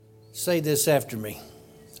Say this after me.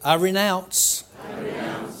 I renounce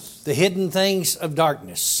the hidden things of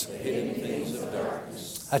darkness.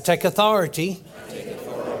 I take authority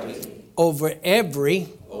over every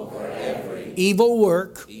evil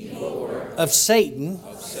work of Satan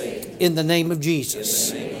in the name of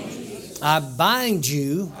Jesus. I bind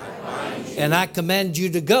you and I command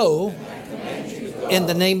you to go in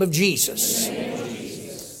the name of Jesus.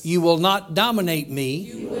 You will not dominate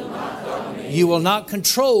me. You will not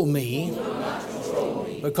control me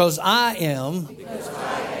because I am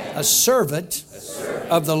a servant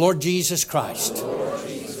of the Lord Jesus Christ.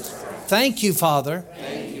 Thank you, Father,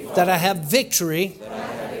 that I have victory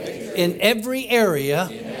in every area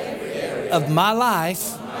of my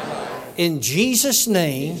life. In Jesus'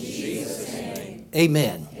 name,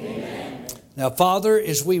 amen. Now, Father,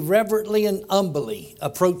 as we reverently and humbly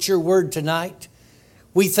approach your word tonight,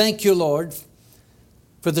 we thank you, Lord,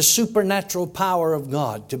 for the supernatural power of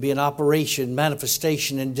God to be in operation,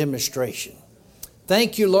 manifestation, and demonstration.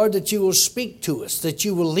 Thank you, Lord, that you will speak to us, that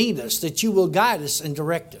you will lead us, that you will guide us and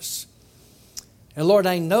direct us. And Lord,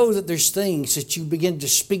 I know that there's things that you begin to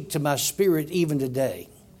speak to my spirit even today.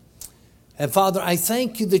 And Father, I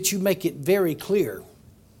thank you that you make it very clear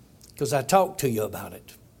because I talked to you about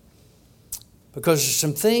it. Because there's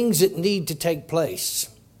some things that need to take place,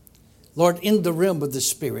 Lord, in the realm of the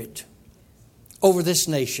Spirit over this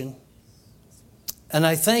nation. And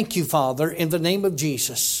I thank you, Father, in the name of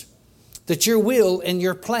Jesus, that your will and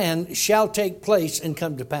your plan shall take place and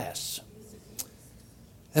come to pass.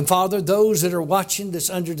 And Father, those that are watching this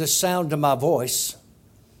under the sound of my voice,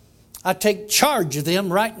 I take charge of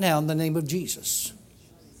them right now in the name of Jesus.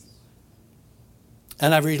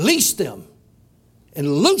 And I release them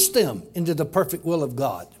and loose them into the perfect will of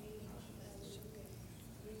God.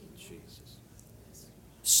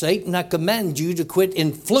 Satan, I command you to quit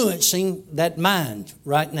influencing that mind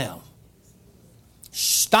right now.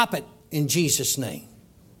 Stop it in Jesus' name.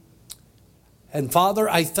 And Father,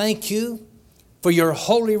 I thank you for your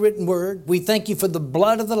holy written word. We thank you for the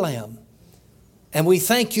blood of the Lamb. And we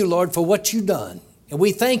thank you, Lord, for what you've done. And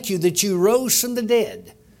we thank you that you rose from the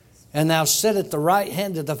dead and now sit at the right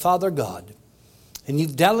hand of the Father God. And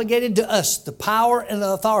you've delegated to us the power and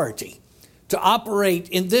authority to operate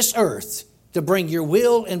in this earth to bring your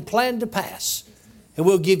will and plan to pass. And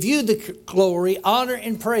we'll give you the glory, honor,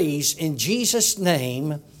 and praise in Jesus'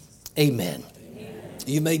 name. Amen.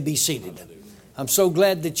 You may be seated. I'm so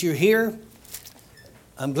glad that you're here.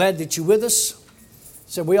 I'm glad that you're with us.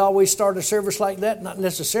 So we always start a service like that? Not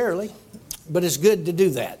necessarily, but it's good to do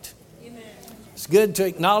that. Amen. It's good to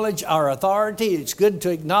acknowledge our authority. It's good to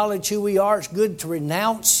acknowledge who we are. It's good to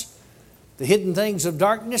renounce the hidden things of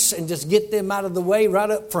darkness and just get them out of the way right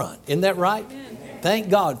up front. Isn't that right? Amen. Thank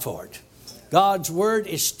God for it. God's word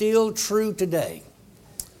is still true today.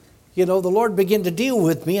 You know, the Lord began to deal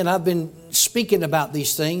with me, and I've been speaking about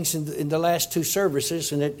these things in the last two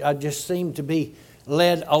services, and I just seem to be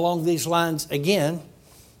led along these lines again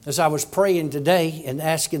as I was praying today and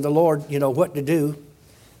asking the Lord, you know, what to do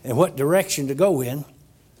and what direction to go in,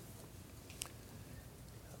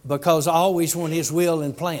 because I always want His will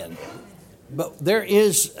and plan. But there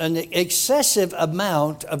is an excessive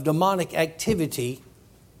amount of demonic activity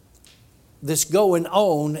that's going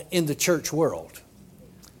on in the church world.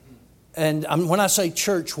 And when I say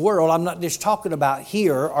church world, I'm not just talking about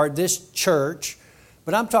here or this church,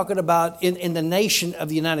 but I'm talking about in the nation of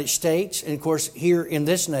the United States, and of course here in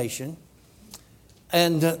this nation.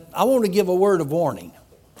 And I want to give a word of warning.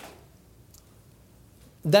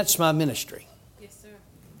 That's my ministry.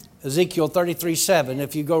 Ezekiel 33:7,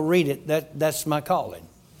 if you go read it, that's my calling.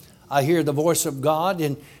 I hear the voice of God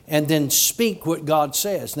and then speak what God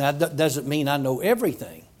says. Now, that doesn't mean I know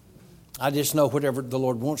everything. I just know whatever the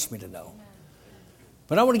Lord wants me to know.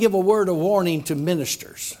 But I want to give a word of warning to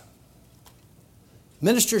ministers.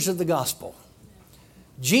 Ministers of the gospel.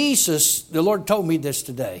 Jesus, the Lord told me this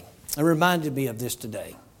today and reminded me of this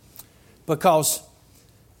today. Because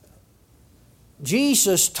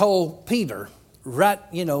Jesus told Peter, right,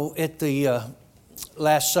 at the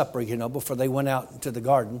Last Supper, before they went out into the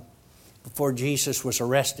garden, before Jesus was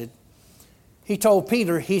arrested, He told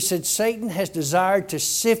Peter, He said, Satan has desired to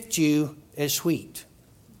sift you as wheat.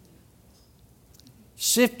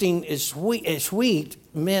 Sifting as wheat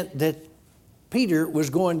meant that Peter was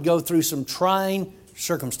going to go through some trying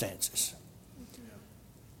circumstances.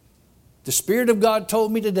 The Spirit of God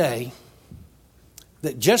told me today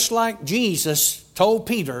that just like Jesus told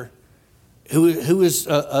Peter, who is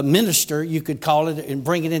a minister, you could call it, and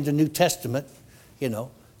bring it into New Testament,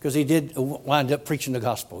 because he did wind up preaching the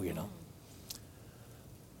gospel,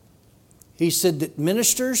 He said that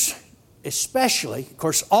ministers especially, of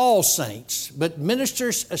course, all saints, but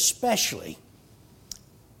ministers especially,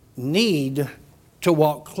 need to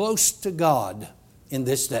walk close to God in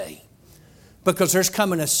this day. Because there's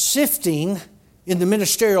coming a sifting in the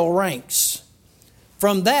ministerial ranks.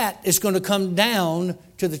 From that, it's going to come down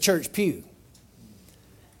to the church pew.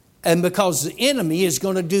 And because the enemy is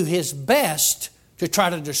going to do his best to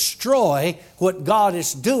try to destroy what God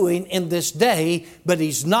is doing in this day, but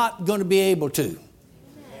he's not going to be able to.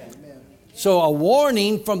 Amen. So a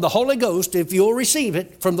warning from the Holy Ghost, if you'll receive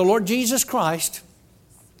it, from the Lord Jesus Christ.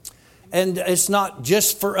 And it's not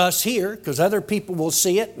just for us here, because other people will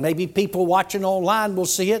see it. Maybe people watching online will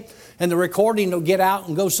see it, and the recording will get out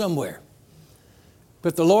and go somewhere.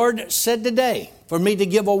 But the Lord said today for me to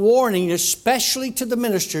give a warning, especially to the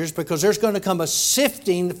ministers, because there's going to come a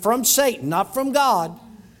sifting from Satan, not from God,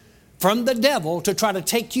 from the devil, to try to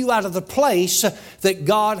take you out of the place that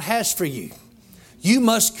God has for you. You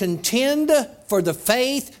must contend for the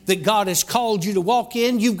faith that God has called you to walk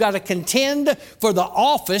in. You've got to contend for the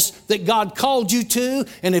office that God called you to.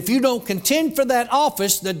 And if you don't contend for that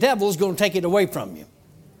office, the devil's going to take it away from you.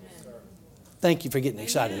 Thank you for getting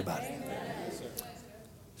excited about it.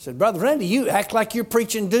 I said, Brother Randy, you act like you're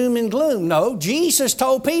preaching doom and gloom. No, Jesus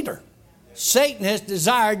told Peter, Satan has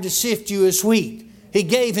desired to sift you as wheat. He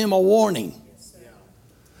gave him a warning.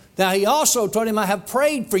 Now, he also told him, I have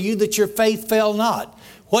prayed for you that your faith fail not.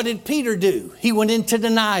 What did Peter do? He went into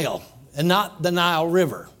denial, and not the Nile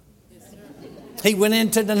River. He went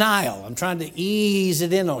into denial. I'm trying to ease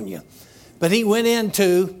it in on you. But he went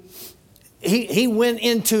into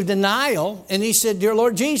denial, and he said, Dear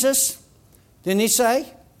Lord Jesus, didn't he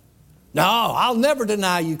say? No, I'll never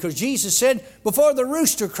deny you, because Jesus said, before the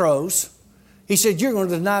rooster crows, he said, you're going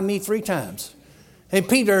to deny me 3 times. And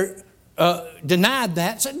Peter denied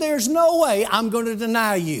that, said, there's no way I'm going to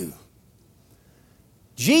deny you.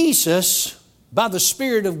 Jesus, by the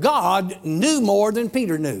Spirit of God, knew more than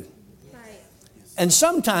Peter knew. Right. And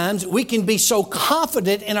sometimes we can be so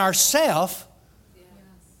confident in ourselves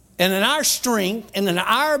and in our strength and in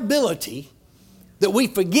our ability that we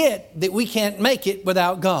forget that we can't make it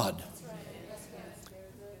without God.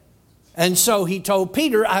 And so he told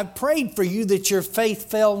Peter, I've prayed for you that your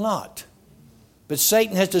faith fail not. But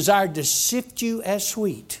Satan has desired to sift you as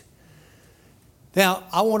wheat. Now,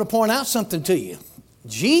 I want to point out something to you.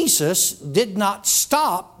 Jesus did not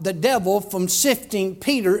stop the devil from sifting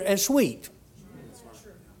Peter as wheat.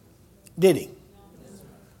 Did he?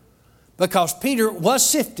 Because Peter was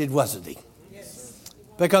sifted, wasn't he?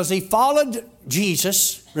 Because he followed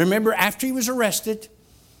Jesus. Remember, after he was arrested,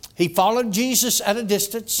 he followed Jesus at a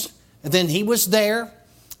distance. And then he was there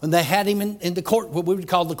when they had him in the court, what we would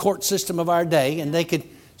call the court system of our day, and they could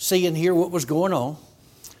see and hear what was going on.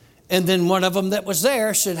 And then one of them that was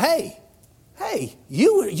there said, Hey,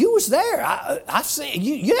 you was there. I see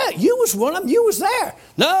you. Yeah, you was one of them. You was there.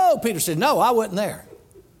 No, Peter said, no, I wasn't there.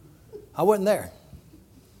 I wasn't there.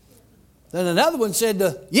 Then another one said,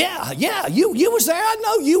 yeah, you was there. I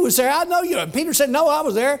know you was there. I know you. And Peter said, no, I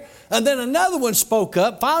was there. And then another one spoke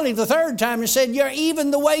up, finally the third time, and said, yeah,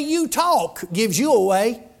 even the way you talk gives you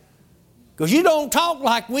away. Because you don't talk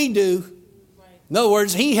like we do. In other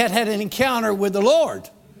words, he had an encounter with the Lord.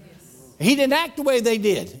 He didn't act the way they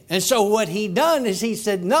did. And so what he done is he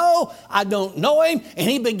said, no, I don't know him. And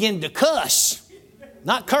he began to cuss.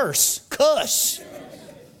 Not curse, cuss.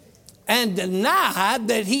 And denied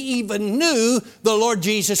that he even knew the Lord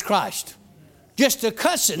Jesus Christ. Just a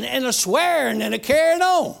cussing and a swearing and a carrying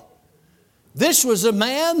on. This was a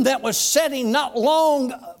man that was sitting not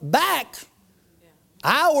long back,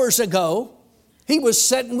 hours ago, he was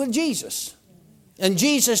sitting with Jesus. And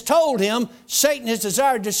Jesus told him, Satan has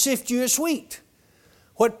desired to sift you as wheat.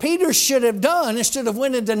 What Peter should have done, instead of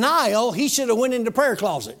went in denial, he should have went in the prayer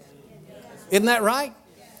closet. Isn't that right?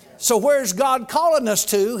 So where's God calling us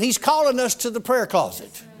to? He's calling us to the prayer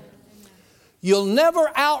closet. You'll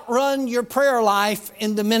never outrun your prayer life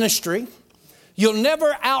in the ministry. You'll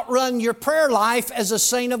never outrun your prayer life as a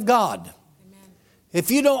saint of God.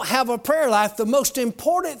 If you don't have a prayer life, the most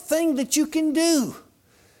important thing that you can do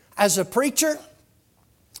as a preacher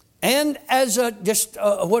and as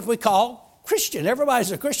what we call Christian.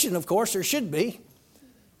 Everybody's a Christian, of course, there should be,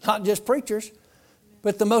 not just preachers.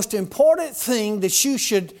 But the most important thing that you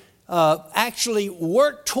should actually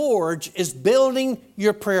work towards is building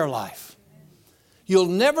your prayer life. You'll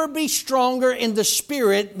never be stronger in the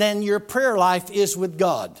Spirit than your prayer life is with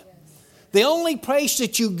God. The only place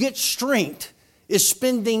that you get strength is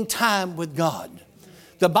spending time with God.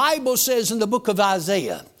 The Bible says in the book of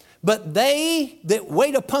Isaiah, but they that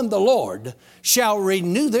wait upon the Lord shall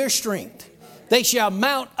renew their strength. They shall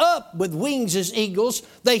mount up with wings as eagles.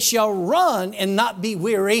 They shall run and not be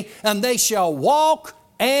weary, and they shall walk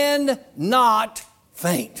and not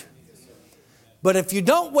faint. But if you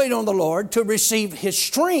don't wait on the Lord to receive His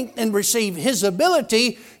strength and receive His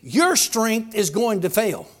ability, your strength is going to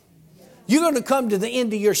fail. You're going to come to the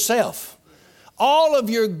end of yourself. All of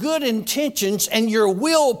your good intentions and your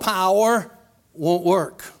willpower won't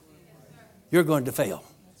work. You're going to fail.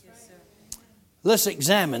 Let's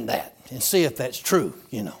examine that and see if that's true,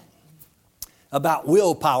 about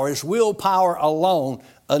willpower. Is willpower alone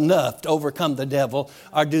enough to overcome the devil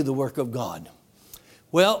or do the work of God?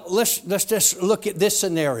 Well, let's just look at this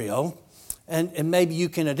scenario and maybe you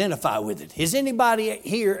can identify with it. Has anybody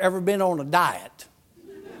here ever been on a diet?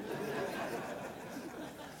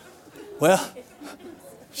 Well,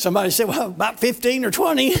 somebody said, well, about 15 or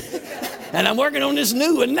 20, and I'm working on this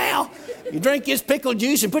new one now. You drink this pickle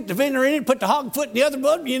juice and put the vinegar in it, put the hog foot in the other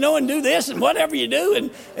one, and do this and whatever you do.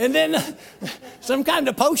 And then some kind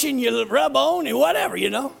of potion you rub on and whatever,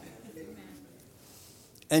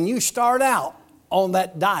 And you start out on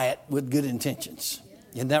that diet with good intentions.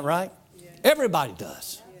 Isn't that right? Everybody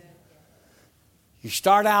does. You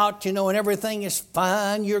start out, and everything is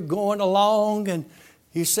fine. You're going along and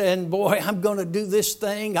you're saying, boy, I'm going to do this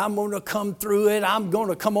thing. I'm going to come through it. I'm going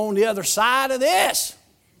to come on the other side of this.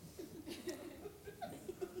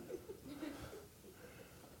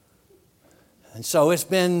 And so it's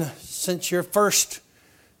been since your first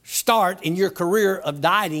start in your career of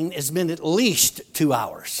dieting, it's been at least 2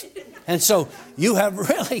 hours. And so you have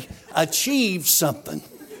really achieved something.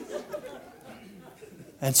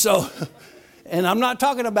 And so, and I'm not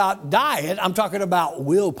talking about diet, I'm talking about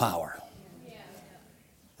willpower.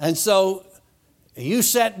 And so you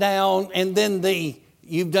sat down and then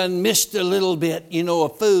you've done missed a little bit,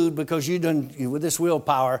 of food because with this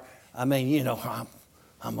willpower, I'm going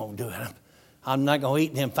to do it. I'm not going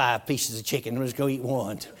to eat them 5 pieces of chicken. I'm just going to eat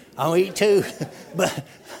 1. I'm going to eat 2.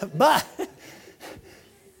 But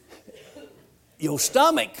your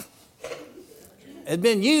stomach has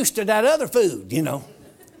been used to that other food,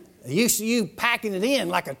 Used to you packing it in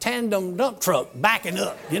like a tandem dump truck, backing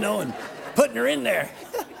up, and putting her in there.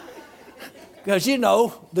 Because,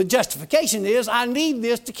 the justification is I need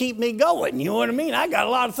this to keep me going. You know what I mean? I got a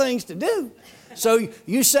lot of things to do. So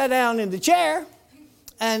you sat down in the chair.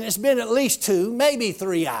 And it's been at least 2, maybe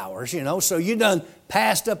 3 hours, So you done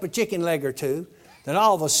passed up a chicken leg or 2. Then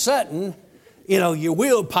all of a sudden, your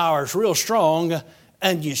willpower is real strong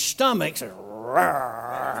and your stomach's,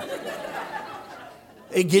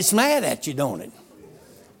 it gets mad at you, don't it?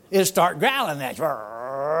 It'll start growling at you.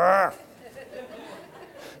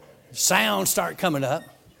 Sounds start coming up.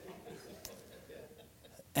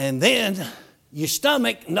 And then your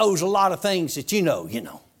stomach knows a lot of things that you know.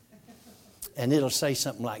 And it'll say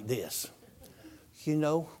something like this.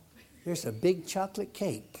 There's a big chocolate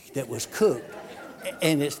cake that was cooked,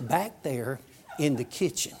 and it's back there in the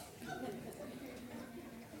kitchen.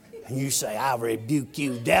 And you say, I rebuke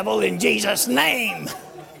you, devil, in Jesus' name.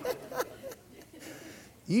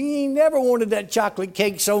 You ain't never wanted that chocolate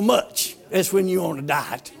cake so much. That's when you're on a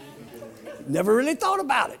diet. Never really thought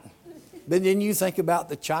about it. But then you think about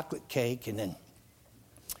the chocolate cake, and then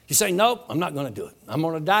you say, nope, I'm not going to do it. I'm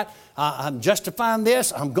on a diet. I'm justifying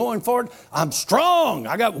this. I'm going forward. I'm strong.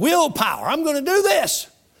 I got willpower. I'm going to do this.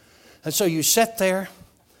 And so you sit there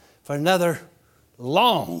for another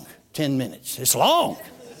long 10 minutes. It's long.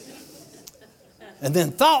 And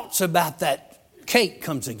then thoughts about that cake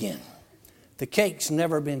comes again. The cake's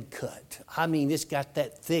never been cut. I mean, it's got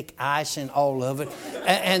that thick icing all of it.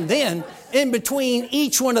 And then in between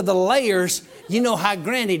each one of the layers, you know how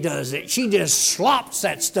Granny does it. She just slops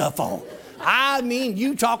that stuff on. I mean,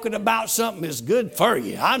 you talking about something that's good for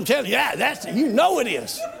you. I'm telling you, that's it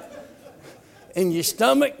is. And your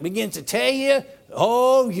stomach begins to tell you, it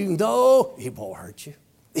won't hurt you.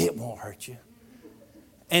 It won't hurt you.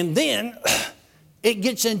 And then it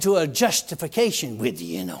gets into a justification with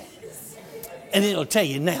you, And it'll tell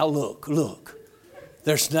you, now look,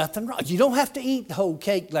 there's nothing wrong. You don't have to eat the whole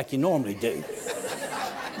cake like you normally do.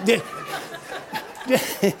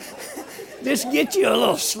 Just get you a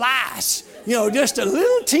little slice, just a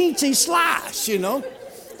little teensy slice,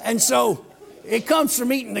 And so it comes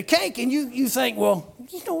from eating the cake, and you think, well,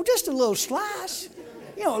 just a little slice,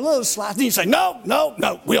 a little slice. Then you say,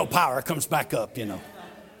 no, willpower comes back up,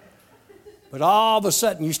 But all of a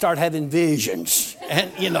sudden you start having visions,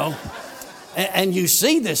 and, and you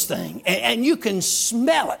see this thing, and you can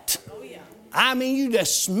smell it. I mean, you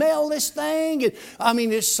just smell this thing. And,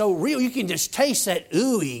 it's so real. You can just taste that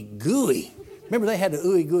ooey gooey. Remember they had the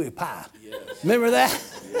ooey gooey pie? Yes. Remember that?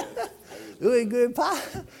 Ooey gooey pie?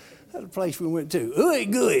 That's a place we went to. Ooey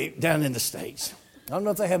Gooey down in the States. I don't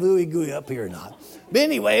know if they have ooey gooey up here or not. But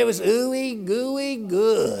anyway, it was ooey gooey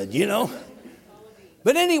good, you know.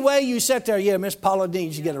 But anyway, you sat there. Yeah, Miss Paula Dean,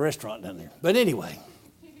 you get a restaurant down there. But anyway,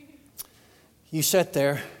 you sat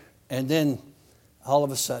there, and then all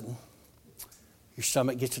of a sudden, your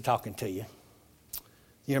stomach gets to talking to you.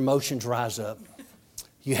 Your emotions rise up.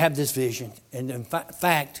 You have this vision. And in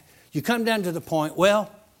fact, you come down to the point, well,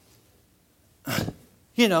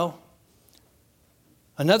 you know,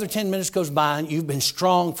 another 10 minutes goes by and you've been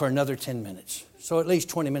strong for another 10 minutes. So at least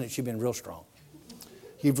 20 minutes you've been real strong.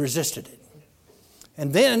 You've resisted it.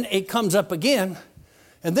 And then it comes up again.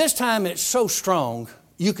 And this time it's so strong,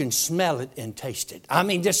 you can smell it and taste it. I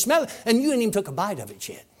mean, just smell it. And you ain't even took a bite of it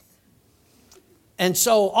yet. And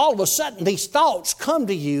so all of a sudden these thoughts come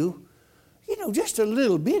to you, you know, just a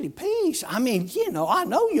little bitty piece. I mean, you know, I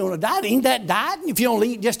know you're on a diet. Ain't that dieting if you only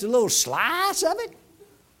eat just a little slice of it?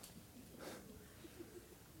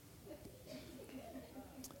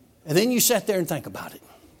 And then you sit there and think about it.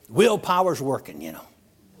 Willpower's working, you know.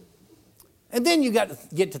 And then you got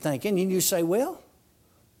to get to thinking and you say, well,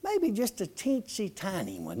 maybe just a teensy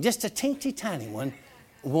tiny one, just a teensy tiny one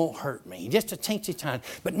won't hurt me. Just a teensy tiny.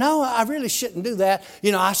 But no, I really shouldn't do that.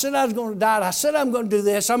 You know, I said I was going to diet. I said I'm going to do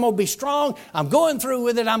this. I'm going to be strong. I'm going through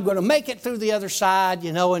with it. I'm going to make it through the other side,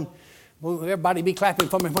 you know, and everybody be clapping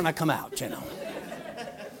for me when I come out, you know.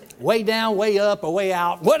 Way down, way up, or way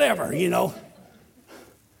out, whatever, you know.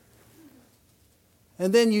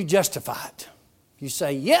 And then you justify it. You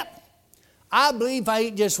say, yep, I believe if I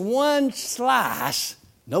eat just one slice,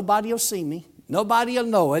 nobody will see me. Nobody will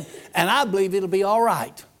know it. And I believe it'll be all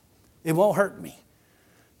right. It won't hurt me.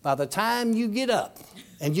 By the time you get up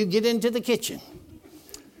and you get into the kitchen,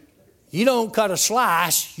 you don't cut a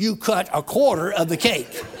slice, you cut a quarter of the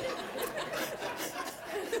cake.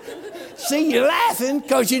 See, you're laughing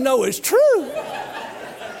because you know it's true.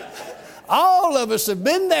 All of us have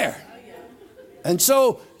been there. And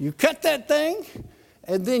so you cut that thing,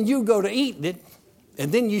 and then you go to eating it,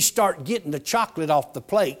 and then you start getting the chocolate off the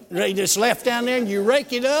plate. They just left down there, and you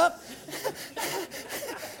rake it up.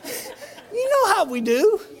 You know how we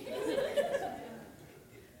do.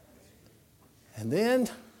 And then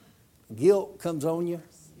guilt comes on you.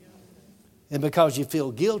 And because you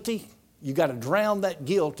feel guilty, you got to drown that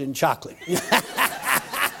guilt in chocolate.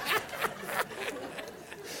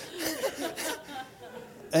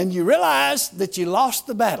 And you realize that you lost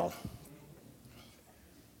the battle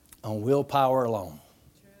on willpower alone.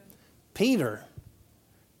 Peter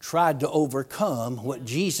tried to overcome what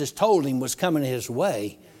Jesus told him was coming his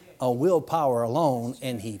way on willpower alone,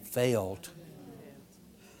 and he failed.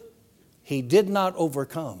 He did not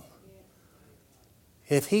overcome.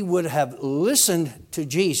 If he would have listened to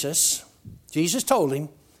Jesus, Jesus told him,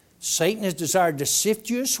 Satan has desired to sift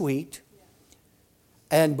you as wheat,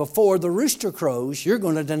 and before the rooster crows, you're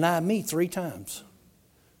going to deny me 3 times.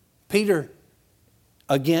 Peter,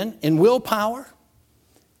 again, in willpower,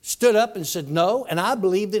 stood up and said no, and I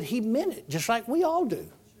believe that he meant it, just like we all do.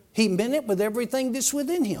 He meant it with everything that's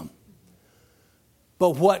within him.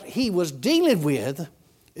 But what he was dealing with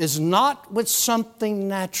is not with something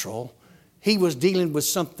natural. He was dealing with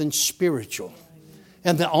something spiritual.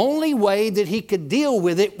 And the only way that he could deal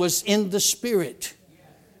with it was in the Spirit.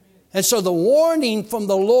 And so the warning from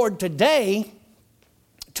the Lord today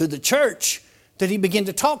to the church that he began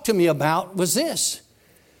to talk to me about was this.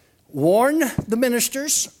 Warn the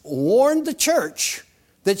ministers, warn the church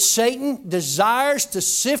that Satan desires to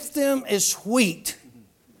sift them as wheat.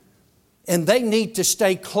 And they need to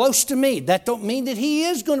stay close to me. That don't mean that he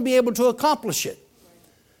is going to be able to accomplish it.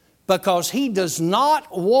 Because he does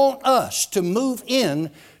not want us to move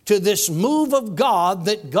in to this move of God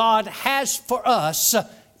that God has for us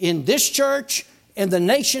in this church, in the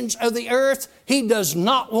nations of the earth. He does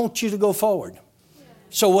not want you to go forward.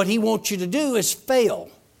 So what he wants you to do is fail.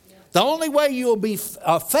 The only way you will be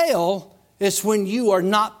fail is when you are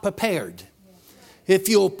not prepared. If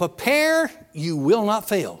you'll prepare, you will not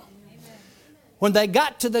fail. When they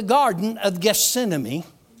got to the Garden of Gethsemane,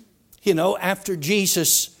 you know, after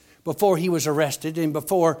Jesus, before he was arrested and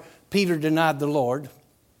before Peter denied the Lord,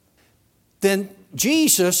 then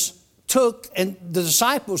Jesus took, and the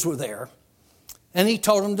disciples were there, and he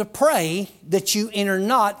told them to pray that you enter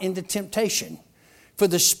not into temptation. For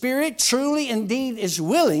the spirit truly indeed is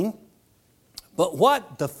willing, but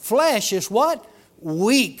what? The flesh is what?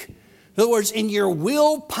 Weak. In other words, in your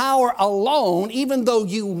willpower alone, even though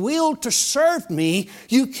you will to serve me,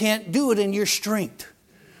 you can't do it in your strength.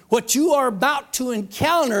 What you are about to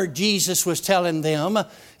encounter, Jesus was telling them,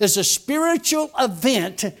 is a spiritual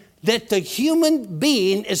event that the human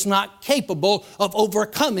being is not capable of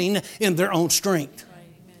overcoming in their own strength.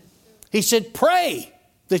 He said, pray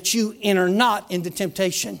that you enter not into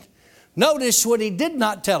temptation. Notice what he did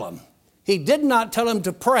not tell them. He did not tell them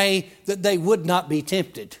to pray that they would not be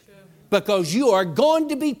tempted. Because you are going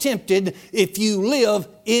to be tempted if you live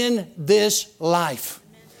in this life.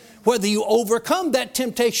 Whether you overcome that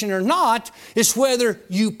temptation or not is whether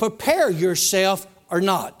you prepare yourself or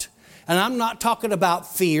not. And I'm not talking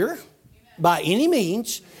about fear by any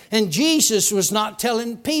means. And Jesus was not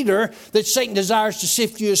telling Peter that Satan desires to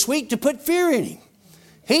sift you as wheat to put fear in him.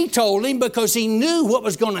 He told him because he knew what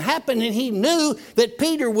was going to happen, and he knew that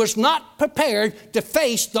Peter was not prepared to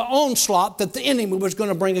face the onslaught that the enemy was going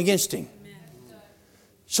to bring against him.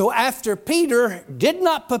 So after Peter did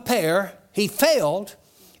not prepare, he failed.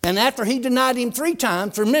 And after he denied him 3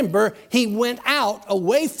 times, remember, he went out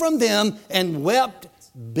away from them and wept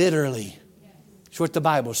bitterly. That's what the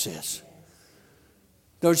Bible says.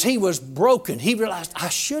 Because he was broken. He realized, I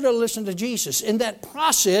should have listened to Jesus. In that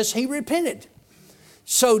process, he repented.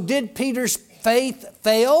 So did Peter's faith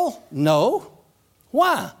fail? No.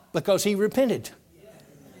 Why? Because he repented.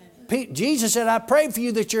 Jesus said, I pray for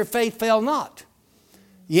you that your faith fail not.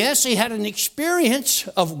 Yes, he had an experience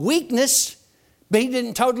of weakness, but he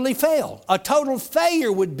didn't totally fail. A total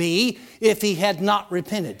failure would be if he had not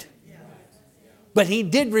repented. But he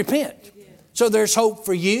did repent. So there's hope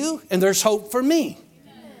for you and there's hope for me.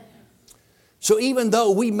 So even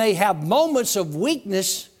though we may have moments of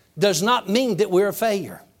weakness, does not mean that we're a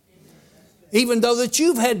failure. Even though that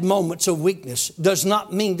you've had moments of weakness, does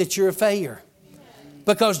not mean that you're a failure.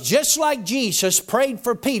 Because just like Jesus prayed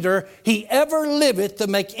for Peter, he ever liveth to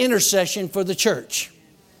make intercession for the church.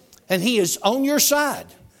 And he is on your side.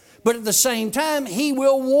 But at the same time, he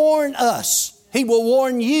will warn us. He will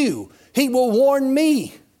warn you. He will warn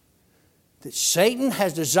me that Satan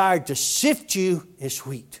has desired to sift you as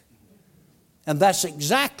wheat. And that's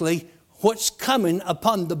exactly what's coming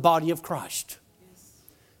upon the body of Christ.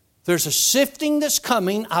 There's a sifting that's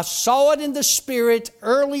coming. I saw it in the Spirit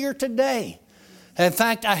earlier today. In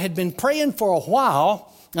fact, I had been praying for a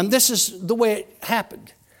while, and this is the way it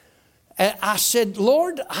happened. And I said,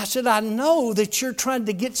 Lord, I know that you're trying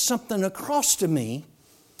to get something across to me.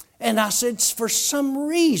 And I said, for some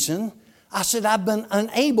reason, I've been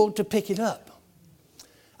unable to pick it up.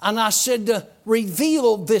 And I said,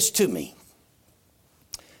 reveal this to me.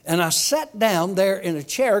 And I sat down there in a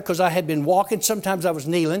chair because I had been walking. Sometimes I was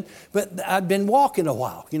kneeling, but I'd been walking a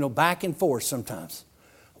while, back and forth sometimes.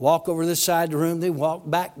 Walk over this side of the room, then walk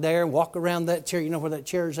back there, walk around that chair. You know where that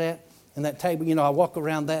chair is at? And that table, I walk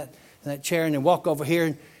around that chair and then walk over here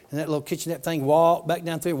and that little kitchenette thing, walk back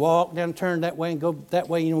down through, walk down, turn that way and go that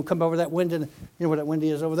way. Come over that window. You know where that window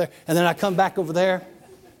is over there? And then I come back over there.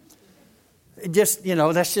 Just,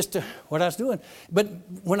 that's just what I was doing. But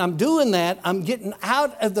when I'm doing that, I'm getting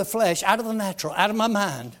out of the flesh, out of the natural, out of my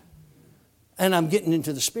mind, and I'm getting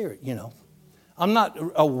into the Spirit, I'm not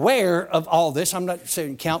aware of all this. I'm not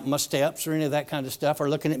saying counting my steps or any of that kind of stuff or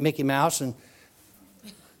looking at Mickey Mouse and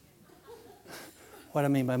what I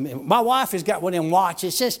mean by my wife has got one of them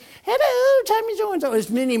watches. It says, hello, time is so-and-so. It's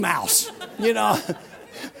Minnie Mouse,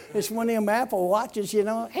 It's one of them Apple watches,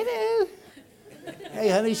 hello. Hey,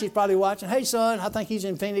 honey, she's probably watching. Hey, son, I think he's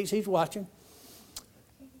in Phoenix. He's watching.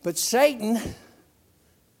 But Satan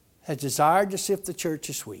has desired to sift the church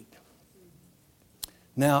as wheat.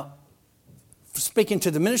 Now, speaking to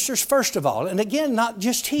the ministers first of all, and again, not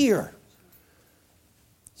just here.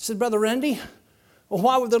 Said, Brother Randy, well,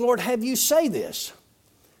 why would the Lord have you say this?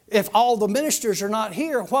 If all the ministers are not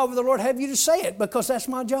here, why would the Lord have you to say it? Because that's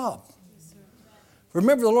my job.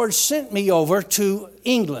 Remember, the Lord sent me over to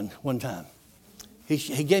England one time.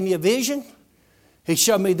 He gave me a vision. He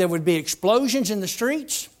showed me there would be explosions in the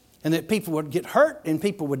streets and that people would get hurt and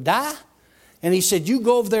people would die. And he said, you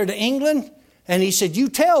go over there to England, and he said, you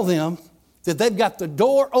tell them that they've got the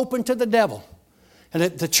door open to the devil and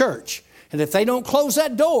at the church. And if they don't close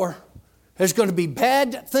that door, there's going to be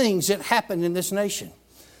bad things that happen in this nation.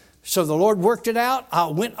 So the Lord worked it out. I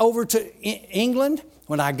went over to England.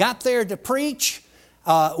 When I got there to preach,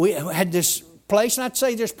 we had this place, and I'd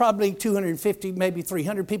say there's probably 250, maybe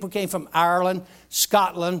 300 people came from Ireland,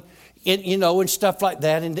 Scotland, and stuff like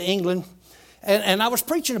that into England. And I was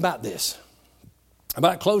preaching about this,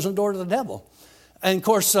 about closing the door to the devil. And of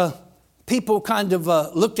course, people kind of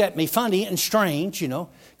looked at me funny and strange,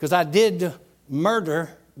 because I did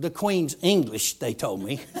murder the Queen's English, they told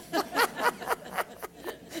me.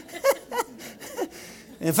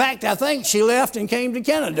 In fact, I think she left and came to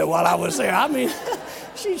Canada while I was there.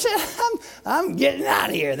 She said, I'm getting out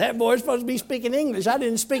of here. That boy's supposed to be speaking English. I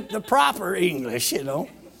didn't speak the proper English,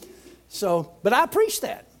 So, but I preached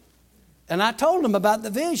that. And I told them about the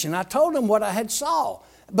vision. I told them what I had saw.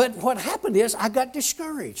 But what happened is I got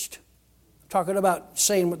discouraged. Talking about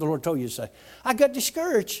saying what the Lord told you to say. I got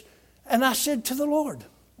discouraged. And I said to the Lord,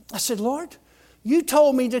 I said, Lord, you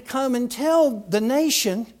told me to come and tell the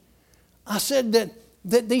nation. I said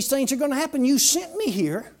that these things are going to happen. You sent me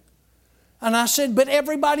here. And I said, but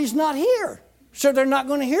everybody's not here. So they're not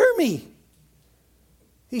going to hear me.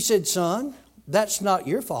 He said, son, that's not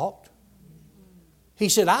your fault. He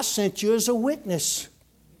said, I sent you as a witness.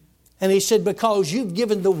 And he said, because you've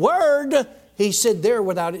given the word, he said, they're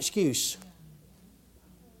without excuse.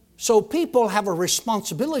 So people have a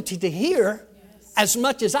responsibility to hear as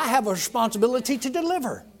much as I have a responsibility to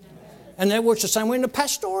deliver. And that works the same way in the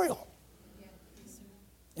pastoral.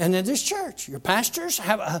 And in this church, your pastors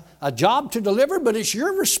have a job to deliver, but it's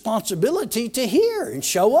your responsibility to hear and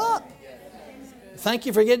show up. Thank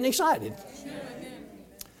you for getting excited.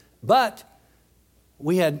 But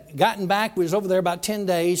we had gotten back. We was over there about 10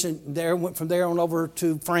 days, and went from there on over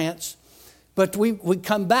to France. But we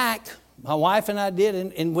come back, my wife and I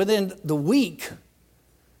did, and within the week,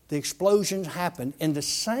 the explosions happened in the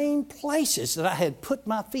same places that I had put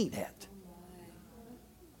my feet at.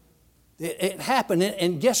 It happened,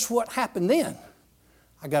 and guess what happened then?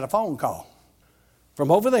 I got a phone call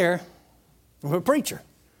from over there, from a preacher.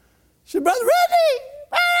 He said, Brother Rodney,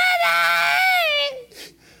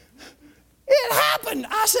 it happened.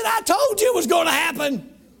 I said, I told you it was going to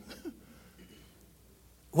happen.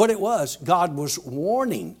 What it was, God was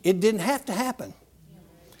warning. It didn't have to happen.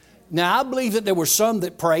 Now, I believe that there were some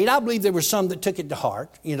that prayed. I believe there were some that took it to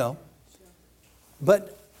heart, And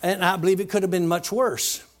I believe it could have been much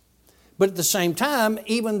worse. But at the same time,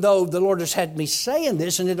 even though the Lord has had me saying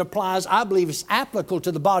this, and it applies, I believe it's applicable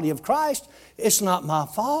to the body of Christ, it's not my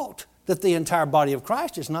fault that the entire body of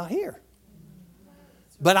Christ is not here.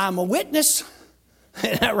 But I'm a witness.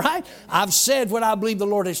 Isn't that right? I've said what I believe the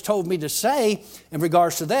Lord has told me to say in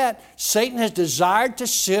regards to that. Satan has desired to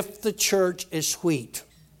sift the church as wheat.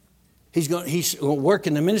 He's going to work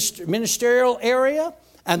in the ministerial area,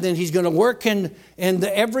 and then he's going to work in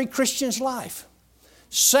every Christian's life.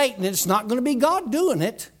 Satan, it's not going to be God doing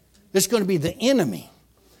it. It's going to be the enemy.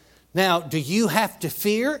 Now, do you have to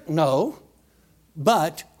fear? No.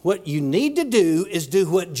 But what you need to do is do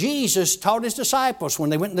what Jesus taught his disciples when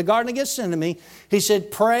they went in the Garden of Gethsemane. He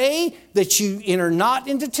said, pray that you enter not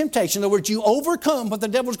into temptation. In other words, you overcome what the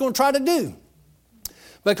devil's going to try to do.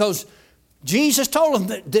 Because Jesus told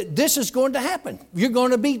them that this is going to happen. You're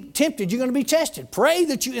going to be tempted. You're going to be tested. Pray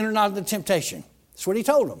that you enter not into temptation. That's what he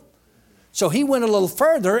told them. So he went a little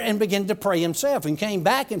further and began to pray himself and came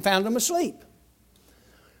back and found them asleep.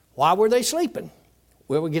 Why were they sleeping?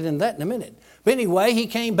 Well, we'll get into that in a minute. But anyway, he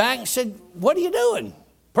came back and said, what are you doing?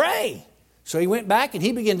 Pray. So he went back and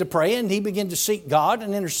he began to pray, and he began to seek God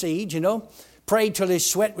and intercede, Prayed till his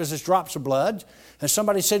sweat was as drops of blood. And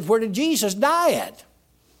somebody said, where did Jesus die at?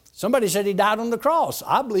 Somebody said he died on the cross.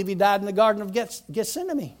 I believe he died in the Garden of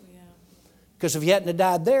Gethsemane. Because if he hadn't have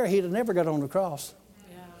died there, he'd have never got on the cross.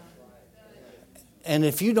 And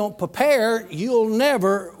if you don't prepare, you'll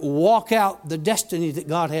never walk out the destiny that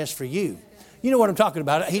God has for you. You know what I'm talking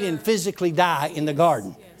about. He didn't physically die in the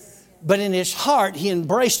garden. But in his heart, he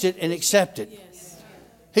embraced it and accepted it.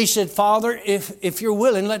 He said, Father, if you're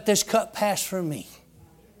willing, let this cup pass from me.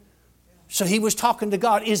 So he was talking to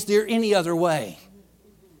God. Is there any other way?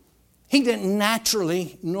 He didn't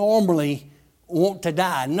normally want to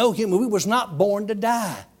die. No human. We was not born to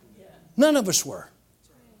die. None of us were.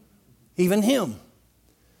 Even him.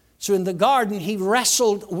 So in the garden, he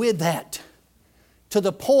wrestled with that to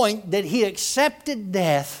the point that he accepted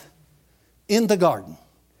death in the garden.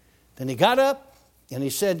 Then he got up and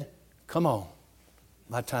he said, come on,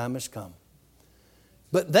 my time has come.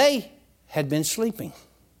 But they had been sleeping.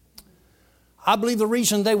 I believe the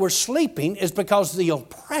reason they were sleeping is because the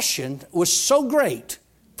oppression was so great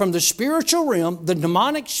from the spiritual realm. The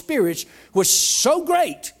demonic spirits was so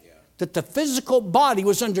great that the physical body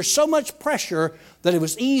was under so much pressure that it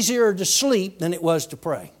was easier to sleep than it was to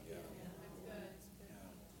pray.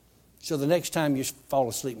 So the next time you fall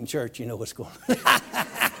asleep in church, you know what's going on.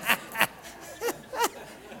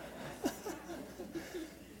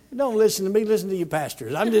 Don't listen to me, listen to your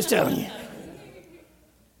pastors. I'm just telling you.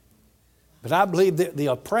 But I believe that the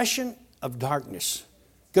oppression of darkness.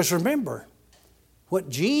 Because remember, what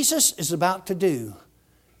Jesus is about to do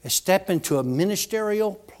is step into a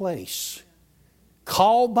ministerial place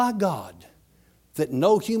called by God that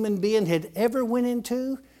no human being had ever went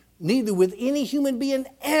into, neither would any human being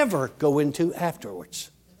ever go into afterwards.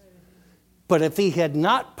 But if he had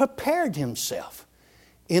not prepared himself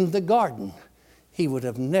in the garden, he would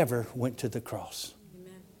have never went to the cross.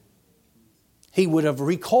 He would have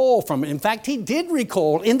recoiled from it. In fact, he did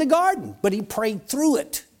recoil in the garden, but he prayed through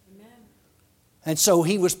it. Amen. And so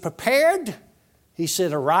he was prepared. He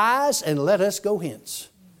said, arise and let us go hence.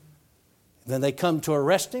 Then they come to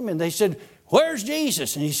arrest him and they said, where's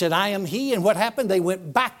Jesus? And he said, I am he. And what happened? They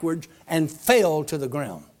went backwards and fell to the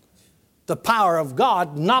ground. The power of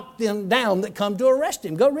God knocked them down that come to arrest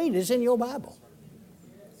him. Go read it. It's in your Bible.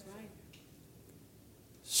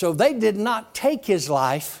 So they did not take his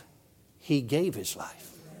life. He gave his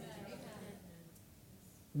life.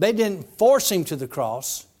 They didn't force him to the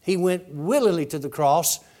cross. He went willingly to the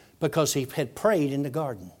cross because he had prayed in the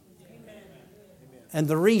garden. And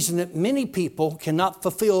the reason that many people cannot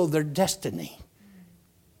fulfill their destiny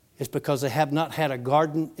is because they have not had a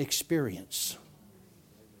garden experience.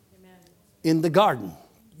 In the garden,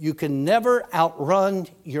 you can never outrun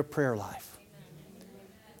your prayer life.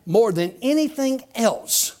 More than anything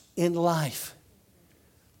else in life.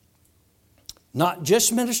 Not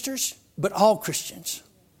just ministers, but all Christians.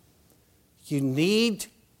 You need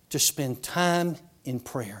to spend time in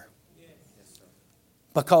prayer.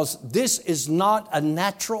 Because this is not a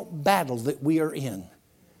natural battle that we are in.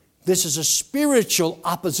 This is a spiritual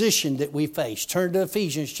opposition that we face. Turn to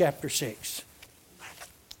Ephesians chapter 6.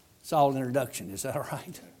 It's all introduction. Is that all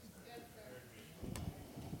right?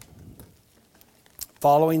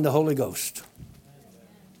 Following the Holy Ghost.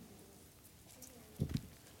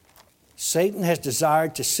 Satan has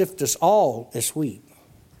desired to sift us all as wheat.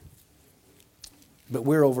 But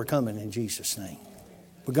we're overcoming in Jesus' name.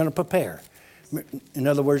 We're going to prepare. In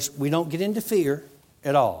other words, we don't get into fear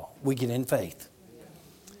at all. We get in faith.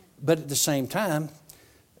 But at the same time,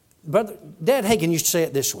 Dad Hagin used to say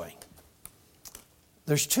it this way.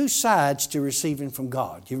 There's two sides to receiving from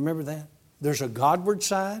God. Do you remember that? There's a Godward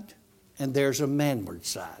side and there's a manward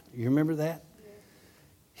side. You remember that?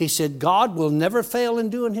 He said, God will never fail in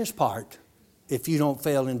doing his part if you don't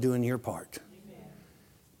fail in doing your part.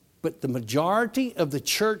 But the majority of the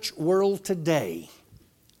church world today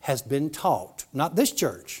has been taught, not this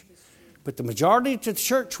church, but the majority of the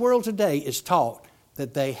church world today is taught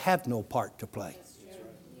that they have no part to play.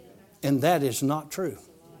 And that is not true.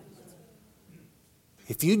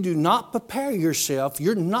 If you do not prepare yourself,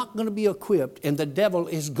 you're not going to be equipped, and the devil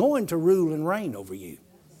is going to rule and reign over you.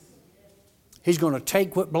 He's going to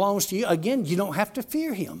take what belongs to you. Again, you don't have to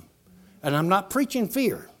fear him. And I'm not preaching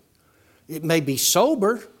fear. It may be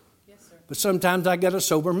sober, but sometimes I get a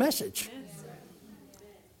sober message.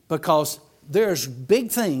 Because there's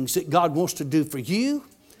big things that God wants to do for you.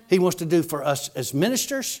 He wants to do for us as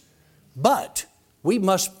ministers. But we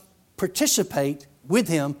must participate with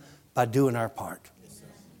him by doing our part.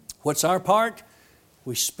 What's our part?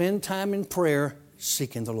 We spend time in prayer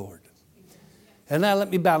seeking the Lord. And now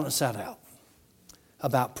let me balance that out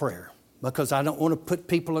about prayer. Because I don't want to put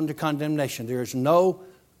people under condemnation. There is no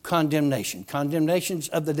condemnation. Condemnation's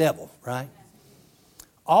of the devil, right?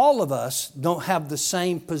 All of us don't have the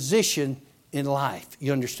same position in life.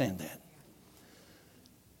 You understand that?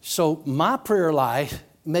 So my prayer life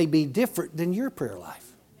may be different than your prayer life.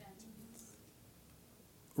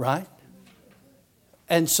 Right?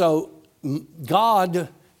 And so God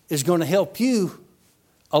is going to help you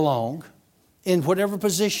along in whatever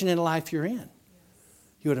position in life you're in.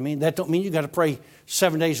 You know what I mean? That don't mean you got to pray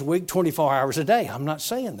 7 days a week, 24 hours a day. I'm not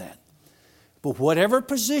saying that. But whatever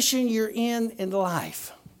position you're in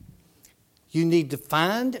life, you need to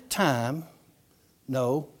find time,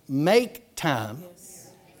 make time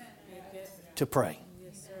to pray.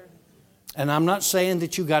 And I'm not saying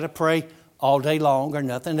that you got to pray all day long or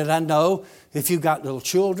nothing. And I know if you've got little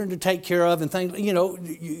children to take care of and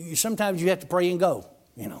things, sometimes you have to pray and go,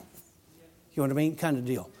 You know what I mean? Kind of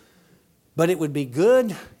deal. But it would be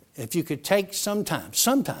good if you could take some time,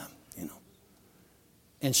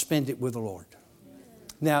 and spend it with the Lord.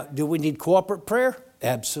 Now, do we need corporate prayer?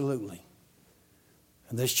 Absolutely.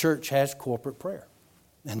 And this church has corporate prayer.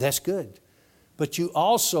 And that's good. But you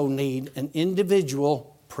also need an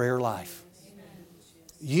individual prayer life.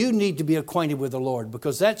 You need to be acquainted with the Lord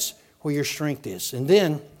because that's where your strength is. And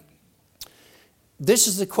then, this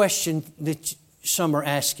is the question that some are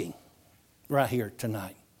asking right here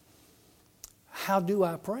tonight. How do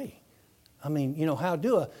I pray? I mean, how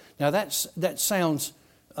do I? Now, that sounds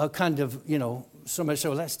kind of, somebody say,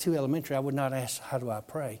 well, that's too elementary. I would not ask, how do I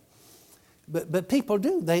pray? But people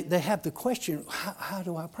do. They have the question, how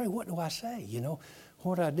do I pray? What do I say?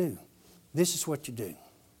 What do I do? This is what you do.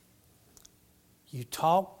 You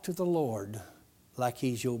talk to the Lord like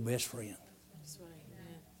he's your best friend. That's right.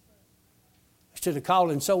 Amen. Instead of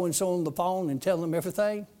calling so-and-so on the phone and telling them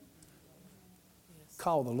everything,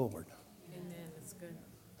 call the Lord. Amen.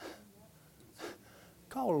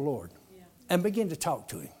 Call the Lord and begin to talk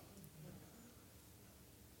to Him.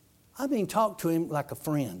 I mean, talk to Him like a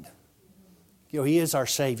friend. You know, He is our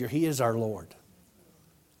Savior. He is our Lord.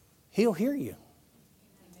 He'll hear you.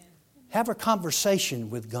 Have a conversation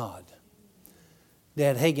with God.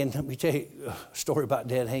 Dad Hagin, let me tell you a story about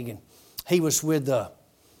Dad Hagin. He was with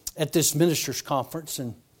at this ministers' conference,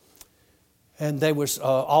 and they was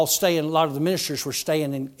all staying. A lot of the ministers were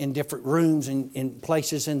staying in different rooms and in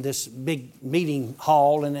places in this big meeting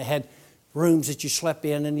hall, and it had rooms that you slept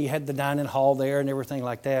in, and you had the dining hall there and everything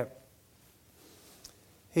like that.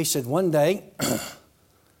 He said one day,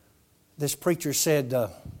 this preacher said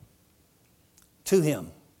to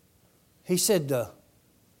him, he said,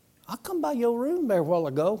 I come by your room there a while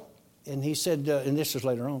ago. And he said, and this is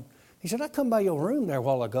later on, he said, I come by your room there a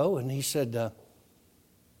while ago. And he said,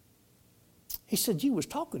 you was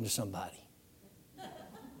talking to somebody.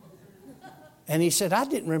 And he said, I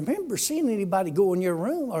didn't remember seeing anybody go in your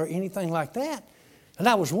room or anything like that. And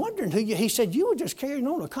I was wondering he said, you were just carrying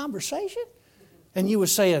on a conversation. And you were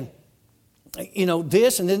saying, you know,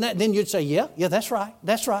 this and then that. Then you'd say, yeah, that's right.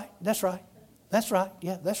 That's right. That's right. That's right.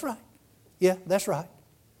 Yeah, that's right. Yeah, that's right.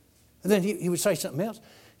 And then he would say something else.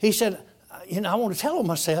 He said, I want to tell on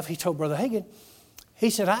myself, he told Brother Hagin. He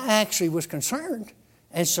said, I actually was concerned.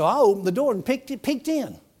 And so I opened the door and peeked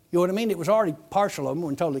in. You know what I mean? It was already partial open,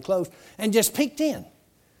 wasn't totally closed. And just peeked in.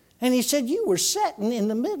 And he said, you were sitting in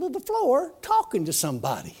the middle of the floor talking to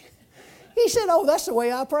somebody. He said, oh, that's the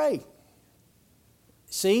way I pray.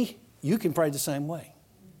 See, you can pray the same way.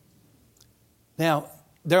 Now,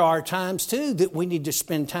 there are times, too, that we need to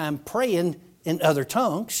spend time praying in other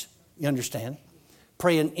tongues. You understand?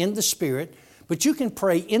 Praying in the Spirit. But you can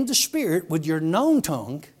pray in the Spirit with your known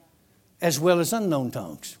tongue as well as unknown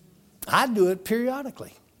tongues. I do it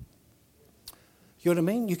periodically. You know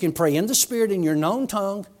what I mean? You can pray in the Spirit in your known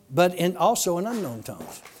tongue, but also in unknown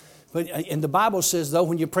tongues. But and the Bible says, though,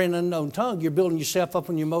 when you pray in an unknown tongue, you're building yourself up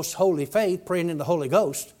in your most holy faith, praying in the Holy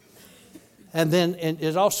Ghost. And then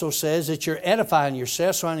it also says that you're edifying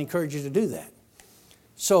yourself, so I encourage you to do that.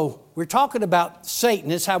 So we're talking about Satan.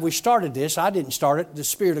 That's how we started this. I didn't start it. The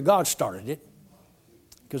Spirit of God started it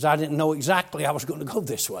because I didn't know exactly I was going to go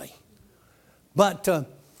this way. But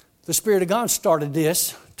the Spirit of God started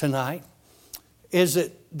this tonight is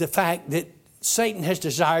that the fact that Satan has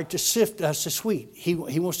desired to sift us as wheat. He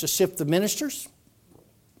wants to sift the ministers.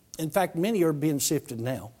 In fact, many are being sifted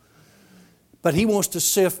now. But he wants to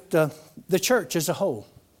sift the church as a whole.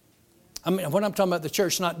 I mean, when I'm talking about the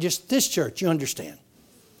church, not just this church, you understand.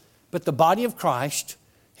 But the body of Christ,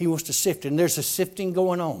 he wants to sift it. And there's a sifting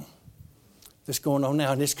going on. That's going on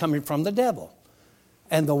now, and it's coming from the devil.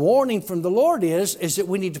 And the warning from the Lord is that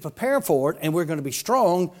we need to prepare for it, and we're going to be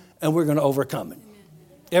strong, and we're going to overcome it.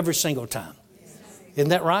 Every single time. Isn't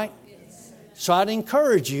that right? So I'd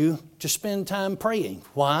encourage you to spend time praying.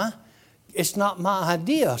 Why? It's not my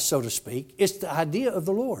idea, so to speak. It's the idea of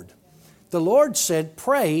the Lord. The Lord said,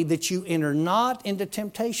 pray that you enter not into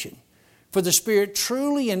temptation. For the spirit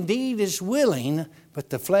truly indeed is willing, but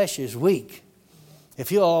the flesh is weak.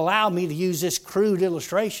 If you'll allow me to use this crude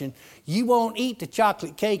illustration, you won't eat the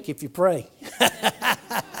chocolate cake if you pray.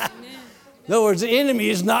 In other words, the enemy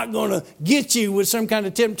is not going to get you with some kind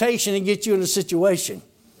of temptation and get you in a situation.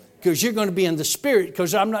 Because you're going to be in the Spirit.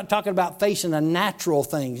 Because I'm not talking about facing the natural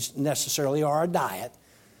things necessarily or a diet.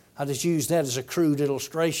 I just use that as a crude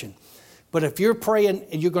illustration. But if you're praying,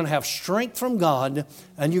 and you're going to have strength from God,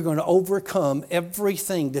 and you're going to overcome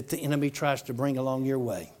everything that the enemy tries to bring along your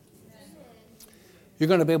way. You're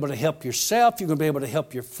going to be able to help yourself. You're going to be able to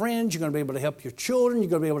help your friends. You're going to be able to help your children. You're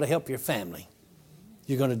going to be able to help your family.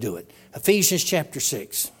 You're going to do it. Ephesians chapter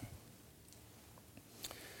 6.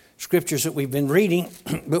 Scriptures that we've been reading,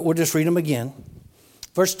 but we'll just read them again.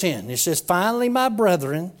 Verse 10, it says, finally, my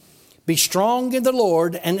brethren, be strong in the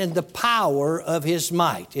Lord and in the power of His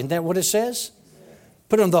might. Isn't that what it says?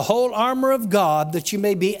 Put on the whole armor of God that you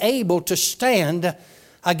may be able to stand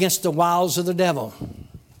against the wiles of the devil.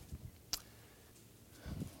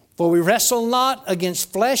 For we wrestle not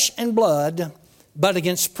against flesh and blood, but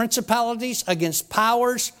against principalities, against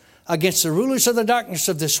powers, against the rulers of the darkness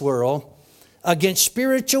of this world, against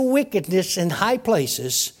spiritual wickedness in high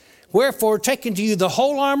places. Wherefore, take unto you the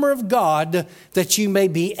whole armor of God, that you may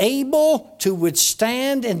be able to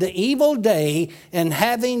withstand in the evil day, and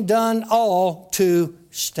having done all, to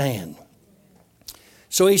stand.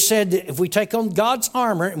 So he said that if we take on God's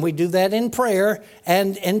armor, and we do that in prayer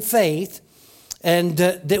and in faith, and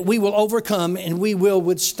that we will overcome and we will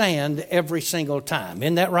withstand every single time.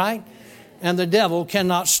 Isn't that right? And the devil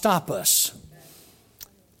cannot stop us.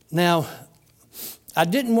 Now, I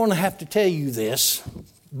didn't want to have to tell you this,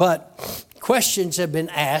 but questions have been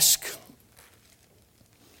asked,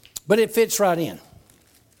 but it fits right in.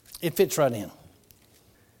 It fits right in.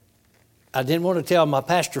 I didn't want to tell my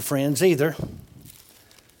pastor friends either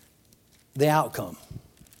the outcome,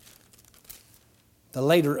 the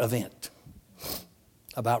later event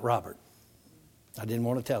about Robert. I didn't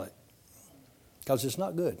want to tell it because it's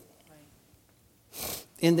not good.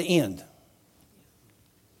 In the end,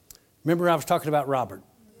 remember I was talking about Robert.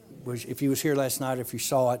 If you was here last night, if you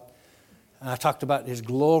saw it, I talked about his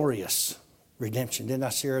glorious redemption. Didn't I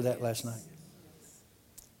share that last night?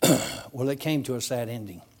 Well, it came to a sad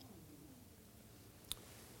ending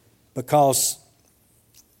because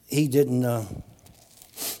he didn't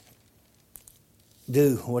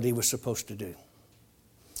do what he was supposed to do.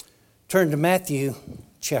 Turn to Matthew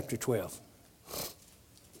chapter 12.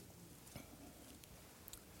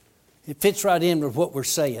 It fits right in with what we're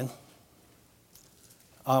saying,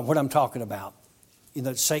 what I'm talking about. You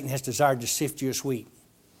know, Satan has desired to sift you as wheat.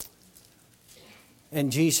 And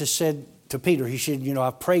Jesus said to Peter, he said, you know,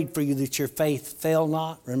 I prayed for you that your faith fail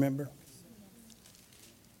not, remember?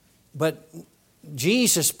 But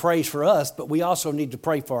Jesus prays for us, but we also need to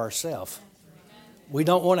pray for ourselves. We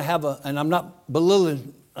don't want to have and I'm not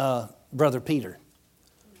belittling Brother Peter.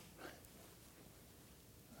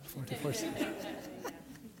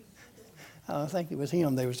 I think it was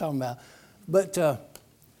him they were talking about. But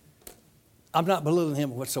I'm not belittling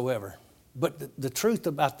him whatsoever. But the truth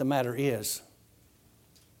about the matter is,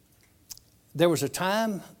 there was a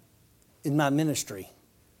time in my ministry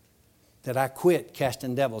that I quit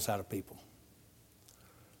casting devils out of people.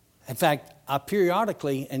 In fact, I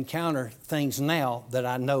periodically encounter things now that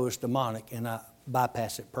I know is demonic, and I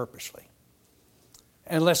bypass it purposely.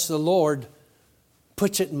 Unless the Lord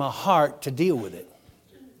puts it in my heart to deal with it.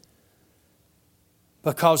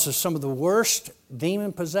 Because of some of the worst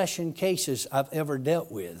demon possession cases I've ever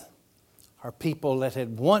dealt with are people that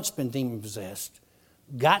had once been demon possessed,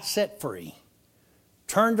 got set free,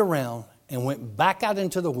 turned around and went back out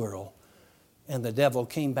into the world, and the devil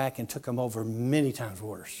came back and took them over many times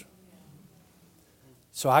worse.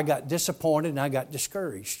 So I got disappointed and I got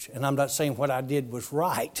discouraged. And I'm not saying what I did was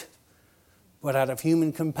right, but out of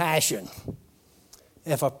human compassion,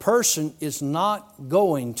 if a person is not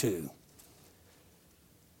going to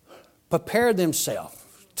prepare themselves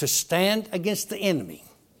to stand against the enemy,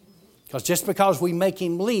 because just because we make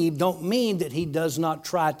him leave don't mean that he does not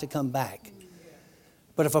try to come back.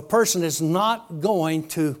 But if a person is not going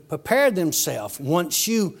to prepare themselves once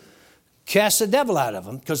you cast the devil out of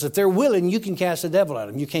them, because if they're willing, you can cast the devil out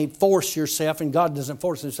of them. You can't force yourself, and God doesn't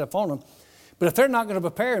force himself on them. But if they're not going to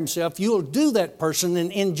prepare himself, you'll do that person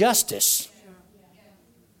an injustice.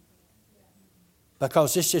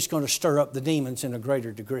 Because it's just going to stir up the demons in a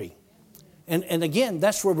greater degree. And again,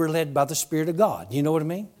 that's where we're led by the Spirit of God. You know what I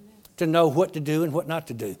mean? To know what to do and what not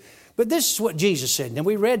to do. But this is what Jesus said. Now,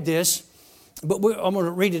 we read this, but I'm going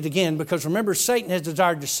to read it again because remember, Satan has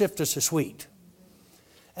desired to sift us as wheat.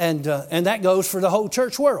 And that goes for the whole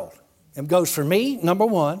church world. It goes for me, number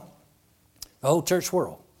one, the whole church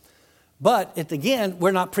world. But again,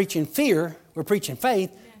 we're not preaching fear. We're preaching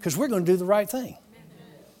faith because we're going to do the right thing.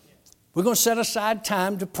 We're going to set aside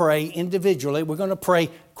time to pray individually. We're going to pray,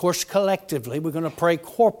 of course, collectively. We're going to pray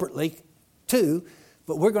corporately too.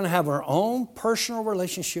 But we're going to have our own personal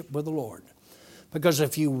relationship with the Lord. Because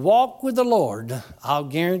if you walk with the Lord, I'll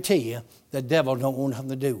guarantee you the devil don't want nothing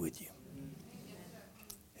to do with you.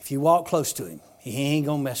 If you walk close to him, he ain't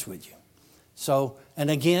going to mess with you. So, and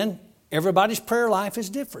again, everybody's prayer life is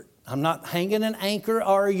different. I'm not hanging an anchor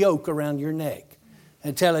or a yoke around your neck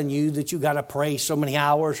and telling you that you got to pray so many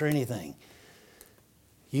hours or anything.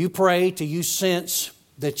 You pray till you sense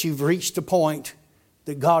that you've reached a point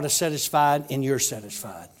that God is satisfied and you're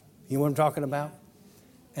satisfied. You know what I'm talking about?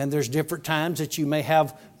 And there's different times that you may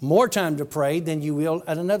have more time to pray than you will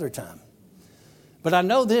at another time. But I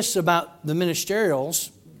know this about the ministerials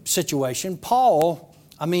situation.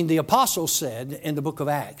 The apostles said in the book of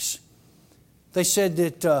Acts, they said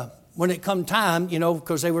that when it come time,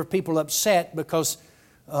 because they were people upset because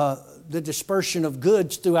the dispersion of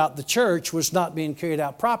goods throughout the church was not being carried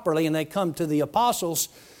out properly, and they come to the apostles,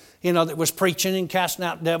 that was preaching and casting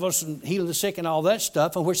out devils and healing the sick and all that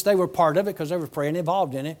stuff, in which they were part of it because they were praying,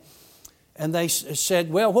 involved in it. And they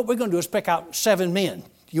said, well, what we're going to do is pick out 7 men,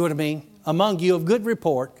 you know what I mean, among you of good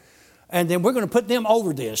report, and then we're going to put them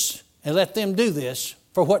over this and let them do this.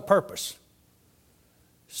 For what purpose?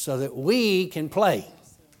 So that we can play.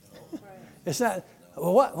 It's not,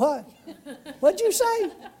 what? What'd you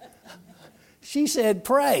say? She said,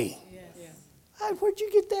 pray. Where'd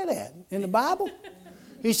you get that at? In the Bible?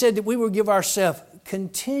 He said that we will give ourselves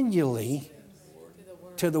continually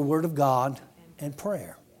to the Word of God and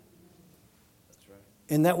prayer.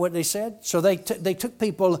 Isn't that what they said? So they took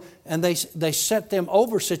people and they set them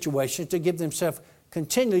over situations to give themselves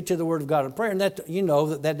continually to the Word of God and prayer. And that, you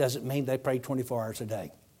know, that doesn't mean they pray 24 hours a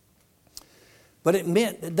day. But it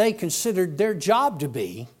meant that they considered their job to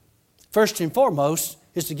be, first and foremost,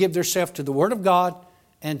 is to give themselves to the Word of God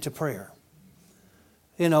and to prayer.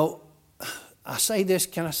 You know, I say this,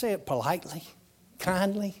 can I say it politely,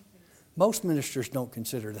 kindly? Most ministers don't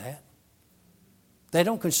consider that. They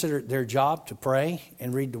don't consider it their job to pray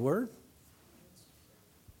and read the Word.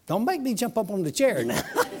 Don't make me jump up on the chair now.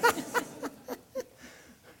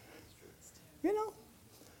 You know,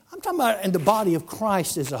 I'm talking about in the body of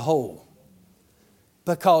Christ as a whole.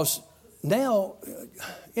 Because now,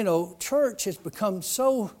 you know, church has become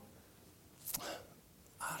so,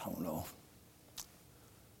 I don't know,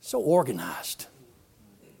 so organized.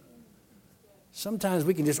 Sometimes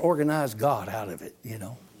we can just organize God out of it, you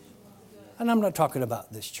know. And I'm not talking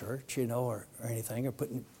about this church, you know, or anything, or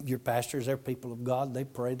putting your pastors, they're people of God. They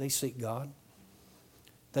pray, they seek God.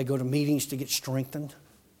 They go to meetings to get strengthened,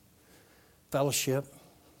 fellowship.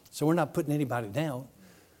 So we're not putting anybody down.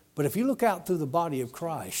 But if you look out through the body of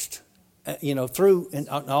Christ, you know, through and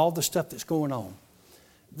all the stuff that's going on,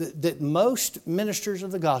 that most ministers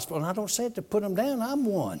of the gospel, and I don't say it to put them down, I'm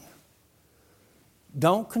one,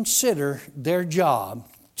 don't consider their job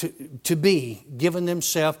to be giving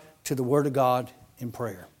themselves to the Word of God in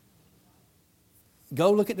prayer.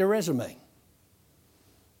 Go look at their resume.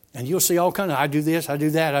 And you'll see all kinds of, I do this, I do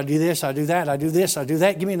that, I do this, I do that, I do this, I do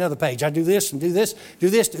that. Give me another page. I do this and do this, do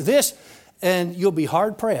this, do this. And you'll be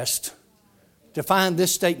hard-pressed to find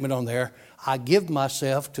this statement on there. I give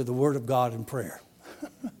myself to the Word of God in prayer.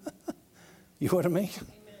 You know what I mean?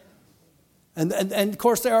 And of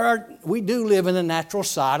course, we do live in the natural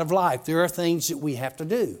side of life. There are things that we have to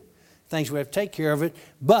do, things we have to take care of it.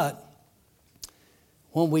 But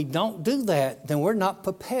when we don't do that, then we're not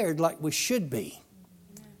prepared like we should be.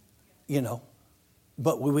 You know,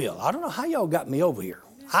 but we will. I don't know how y'all got me over here.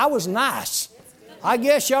 I was nice. I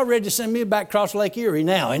guess y'all ready to send me back across Lake Erie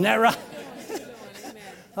now. Isn't that right?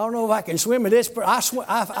 I don't know if I can swim in this, but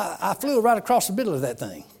I flew right across the middle of that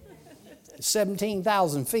thing.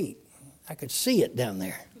 17,000 feet. I could see it down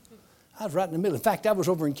there. I was right in the middle. In fact, I was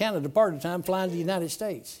over in Canada part of the time flying to the United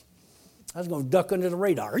States. I was going to duck under the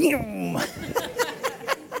radar.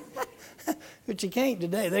 But you can't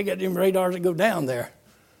today. They got them radars that go down there.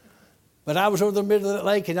 But I was over the middle of that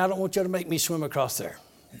lake, and I don't want you to make me swim across there.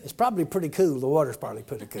 It's probably pretty cool. The water's probably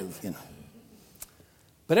pretty cool, you know.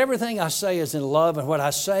 But everything I say is in love, and what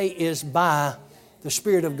I say is by the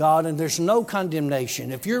Spirit of God, and there's no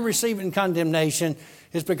condemnation. If you're receiving condemnation,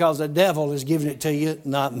 it's because the devil is giving it to you,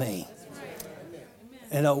 not me.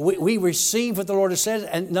 And we receive what the Lord has said,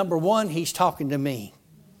 and number one, He's talking to me.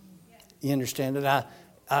 You understand that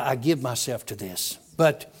I give myself to this.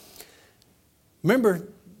 But remember,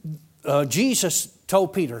 Jesus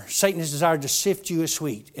told Peter, Satan has desired to sift you as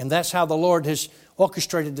wheat. And that's how the Lord has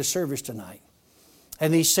orchestrated the service tonight.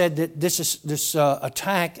 And He said that this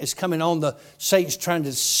attack is coming on. Satan's trying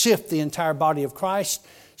to sift the entire body of Christ,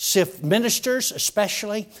 sift ministers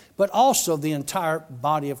especially, but also the entire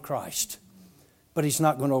body of Christ. But he's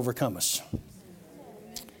not going to overcome us.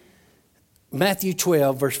 Matthew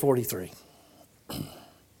 12, verse 43.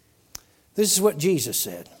 This is what Jesus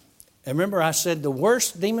said. And remember, I said the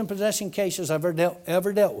worst demon-possession cases I've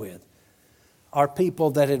ever dealt with are people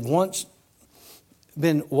that had once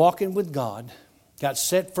been walking with God, got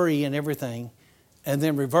set free and everything, and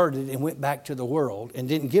then reverted and went back to the world and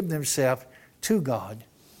didn't give themselves to God,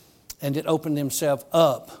 and it opened themselves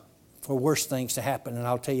up for worse things to happen. And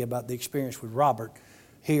I'll tell you about the experience with Robert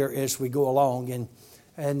here as we go along.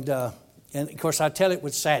 And of course, I tell it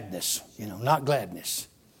with sadness, you know, not gladness,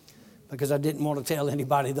 because I didn't want to tell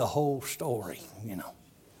anybody the whole story, you know.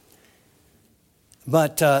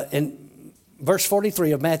 But in verse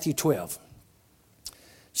 43 of Matthew 12, it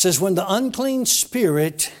says, when the unclean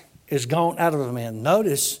spirit is gone out of a man.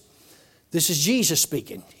 Notice, this is Jesus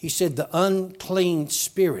speaking. He said the unclean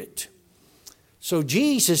spirit. So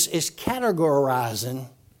Jesus is categorizing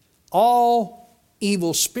all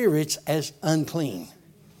evil spirits as unclean.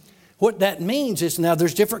 What that means is now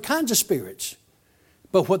there's different kinds of spirits.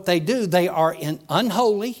 But what they do, they are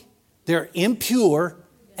unholy, they're impure,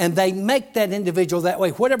 and they make that individual that way,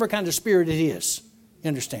 whatever kind of spirit it is. You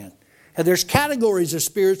understand? And there's categories of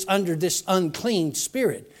spirits under this unclean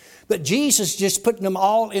spirit. But Jesus just putting them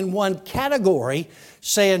all in one category,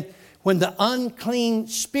 saying, when the unclean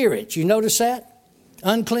spirit, you notice that?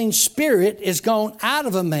 Unclean spirit is gone out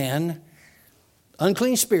of a man.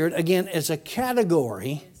 Unclean spirit, again, is a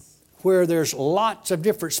category where there's lots of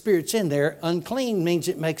different spirits in there, unclean means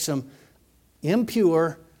it makes them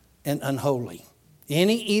impure and unholy.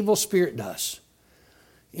 Any evil spirit does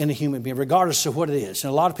in a human being, regardless of what it is.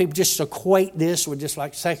 And a lot of people just equate this with just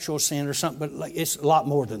like sexual sin or something, but it's a lot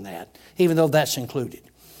more than that, even though that's included.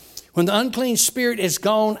 When the unclean spirit is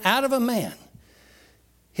gone out of a man,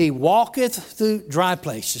 he walketh through dry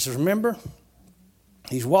places. Remember?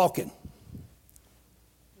 He's walking.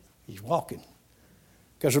 He's walking.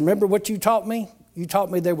 Because remember what you taught me? You taught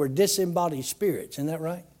me they were disembodied spirits. Isn't that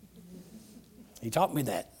right? He taught me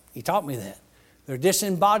that. He taught me that. They're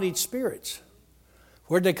disembodied spirits.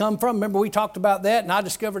 Where'd they come from? Remember we talked about that and I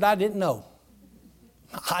discovered I didn't know.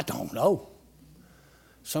 I don't know.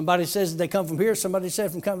 Somebody says they come from here. Somebody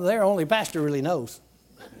says from coming there. Only pastor really knows.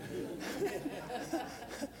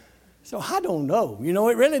 So I don't know. You know,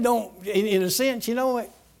 it really don't, in a sense, you know,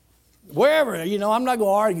 wherever, you know, I'm not going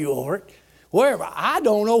to argue over it. Wherever, I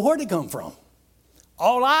don't know where they come from.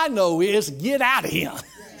 All I know is get out of here.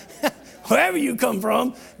 Wherever you come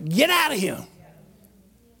from, get out of here.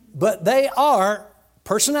 But they are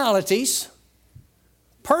personalities,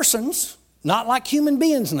 persons, not like human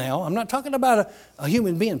beings now. I'm not talking about a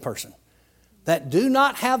human being person, that do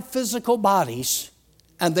not have physical bodies,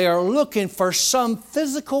 and they are looking for some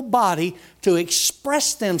physical body to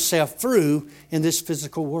express themselves through in this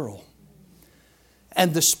physical world.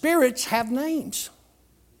 And the spirits have names.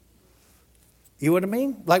 You know what I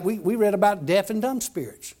mean? Like we read about deaf and dumb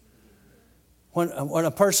spirits. When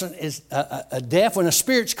a person is a deaf, when a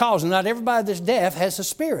spirit's causing, not everybody that's deaf has a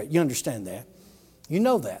spirit. You understand that? You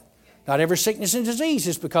know that. Not every sickness and disease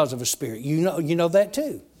is because of a spirit. You know that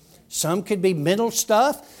too. Some could be mental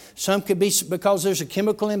stuff. Some could be because there's a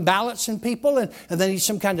chemical imbalance in people and they need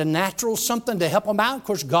some kind of natural something to help them out. Of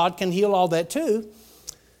course, God can heal all that too.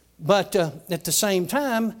 But at the same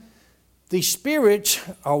time, these spirits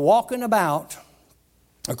are walking about,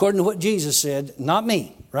 according to what Jesus said, not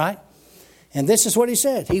me, right? And this is what he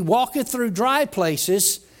said. He walketh through dry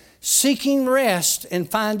places, seeking rest, and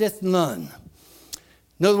findeth none.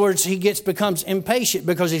 In other words, he becomes impatient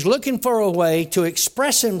because he's looking for a way to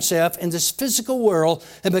express himself in this physical world,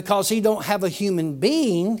 and because he don't have a human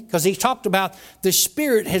being, because he talked about the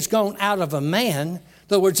spirit has gone out of a man. In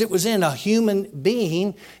other words, it was in a human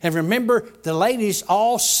being. And remember, the ladies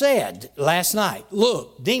all said last night,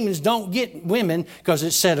 look, demons don't get women because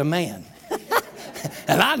it said a man.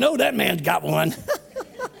 And I know that man's got one.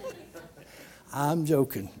 I'm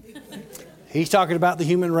joking. He's talking about the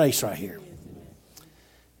human race right here.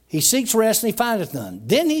 He seeks rest and he findeth none.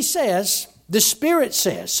 Then he says, the Spirit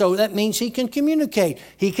says, so that means he can communicate.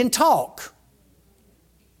 He can talk.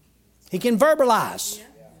 He can verbalize.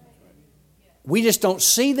 We just don't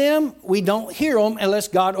see them. We don't hear them unless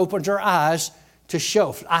God opens our eyes to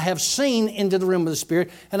show. I have seen into the realm of the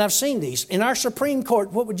Spirit, and I've seen these. In our Supreme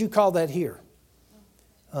Court, what would you call that here?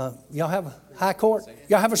 Y'all have a high court?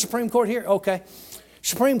 Y'all have a Supreme Court here? Okay.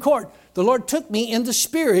 Supreme Court. The Lord took me in the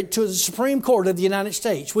Spirit to the Supreme Court of the United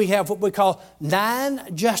States. We have what we call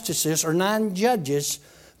 9 justices or 9 judges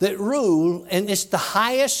that rule, and it's the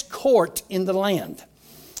highest court in the land.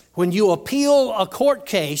 When you appeal a court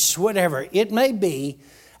case, whatever it may be,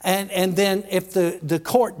 and then if the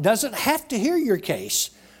court doesn't have to hear your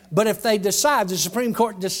case, but if they decide, the Supreme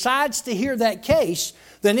Court decides to hear that case,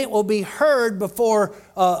 then it will be heard before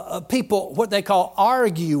people, what they call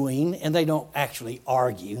arguing, and they don't actually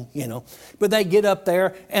argue, you know, but they get up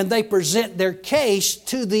there and they present their case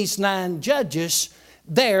to these 9 judges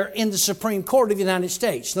there in the Supreme Court of the United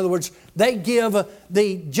States. In other words, they give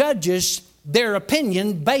the judges their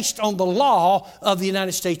opinion based on the law of the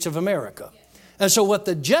United States of America. And so what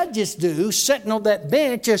the judges do, sitting on that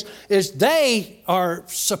bench, is they are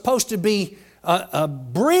supposed to be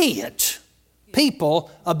brilliant people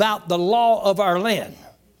about the law of our land.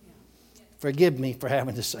 Forgive me for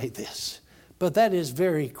having to say this, but that is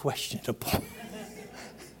very questionable.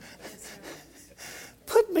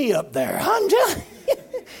 Put me up there. I'm telling you,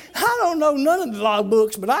 I don't know none of the law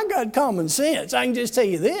books, but I got common sense. I can just tell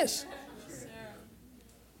you this.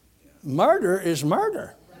 Murder is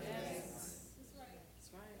murder.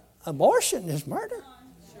 Abortion is murder.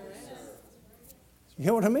 You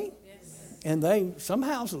know what I mean? And they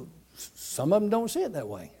somehow, some of them don't see it that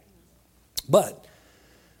way. But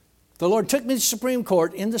the Lord took me to the Supreme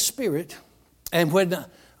Court in the Spirit, and when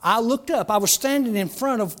I looked up, I was standing in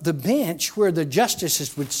front of the bench where the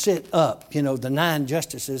justices would sit up, you know, the 9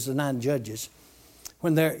 justices, the 9 judges,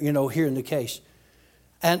 when they're, you know, hearing the case.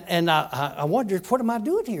 And I wondered, what am I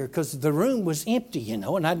doing here? Because the room was empty, you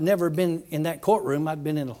know, and I'd never been in that courtroom. I'd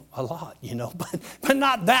been in a lot, you know, but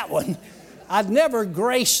not that one. I'd never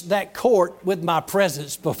graced that court with my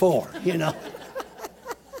presence before, you know.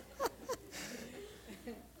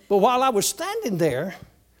 But while I was standing there,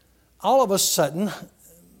 all of a sudden,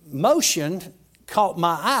 motion caught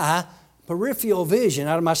my eye, peripheral vision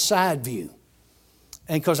out of my side view.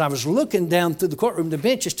 And because I was looking down through the courtroom, the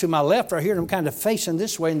bench is to my left right here, and I'm kind of facing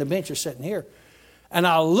this way, and the bench is sitting here. And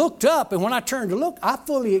I looked up, and when I turned to look, I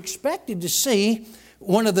fully expected to see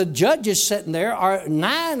one of the judges sitting there, or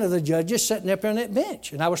 9 of the judges sitting up on that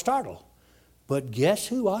bench. And I was startled. But guess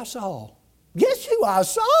who I saw? Guess who I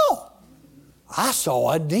saw? I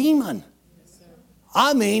saw a demon.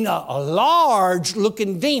 I mean, a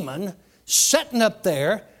large-looking demon sitting up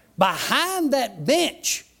there behind that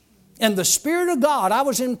bench. And the Spirit of God, I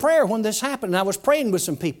was in prayer when this happened, and I was praying with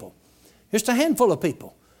some people, just a handful of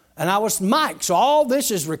people. And I was mic'd, so all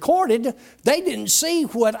this is recorded. They didn't see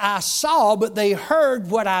what I saw, but they heard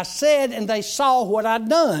what I said, and they saw what I'd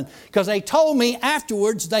done. Because they told me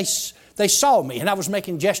afterwards they saw me, and I was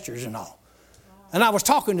making gestures and all. And I was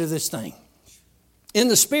talking to this thing in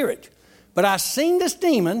the Spirit. But I seen this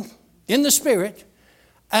demon in the Spirit,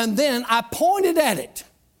 and then I pointed at it.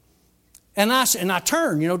 And I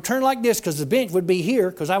turned, turn like this, because the bench would be here,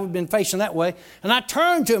 because I would have been facing that way. And I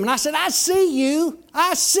turned to him, and I said, I see you.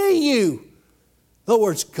 I see you. In other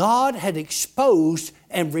words, God had exposed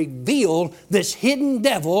and revealed this hidden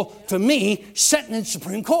devil to me sitting in the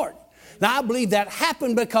Supreme Court. Now, I believe that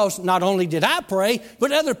happened because not only did I pray,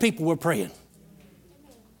 but other people were praying.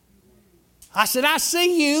 I said, I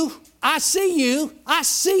see you. I see you. I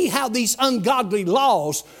see how these ungodly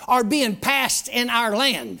laws are being passed in our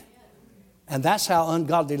land. And that's how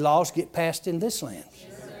ungodly laws get passed in this land.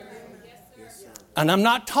 Yes, sir. Yes, sir. And I'm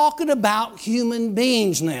not talking about human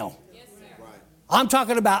beings now. Yes, I'm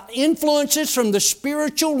talking about influences from the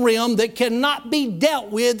spiritual realm that cannot be dealt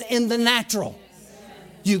with in the natural. Yes,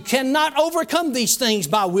 you cannot overcome these things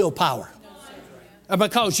by willpower. No,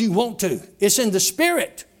 because you want to. It's in the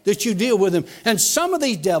Spirit that you deal with them. And some of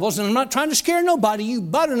these devils, and I'm not trying to scare nobody, you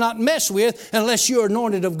better not mess with unless you're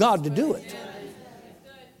anointed of God to do it.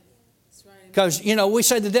 Because, we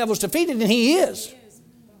say the devil's defeated, and he is.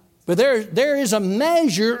 But there is a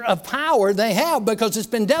measure of power they have because it's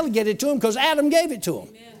been delegated to them because Adam gave it to them.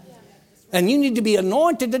 And you need to be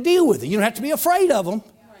anointed to deal with it. You don't have to be afraid of them.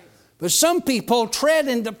 But some people tread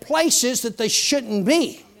into places that they shouldn't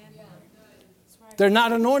be. They're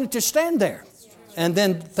not anointed to stand there. And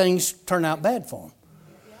then things turn out bad for them.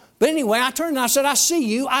 But anyway, I turned and I said, I see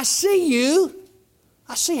you. I see you.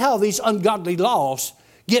 I see how these ungodly laws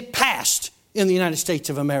get passed in the United States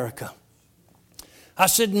of America. I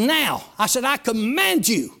said, I command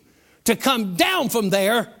you to come down from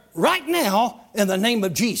there right now in the name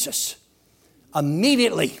of Jesus.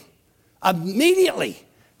 Immediately,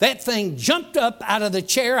 that thing jumped up out of the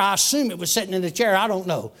chair. I assume it was sitting in the chair. I don't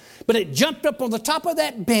know. But it jumped up on the top of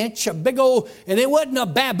that bench, a big old, and it wasn't a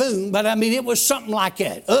baboon, but it was something like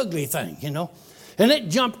that. Ugly thing, And it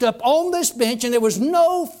jumped up on this bench, and there was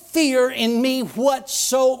no fear in me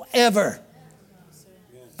whatsoever.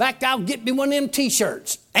 In fact, I'll get me one of them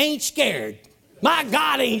T-shirts. Ain't scared. My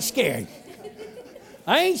God, I ain't scared.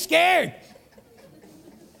 I ain't scared.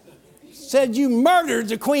 Said you murdered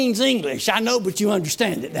the Queen's English. I know, but you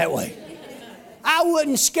understand it that way. I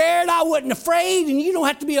wasn't scared. I wasn't afraid, and you don't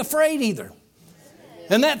have to be afraid either.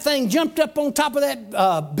 And that thing jumped up on top of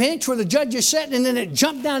that bench where the judge is sitting, and then it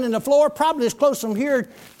jumped down in the floor, probably as close from here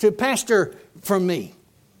to Pastor from me.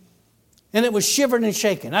 And it was shivering and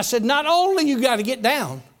shaking. I said, not only you got to get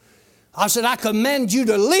down, I said, I command you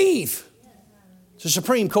to leave the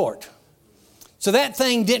Supreme Court. So that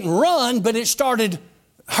thing didn't run, but it started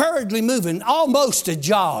hurriedly moving, almost a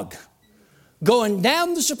jog, going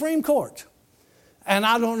down the Supreme Court. And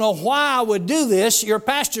I don't know why I would do this. Your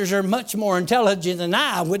pastors are much more intelligent than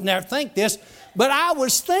I would never think this. But I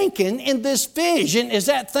was thinking in this vision, is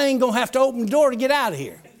that thing going to have to open the door to get out of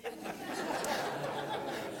here?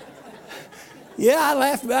 Yeah, I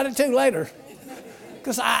laughed about it too later.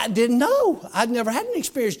 Because I didn't know. I'd never had an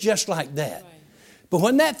experience just like that. But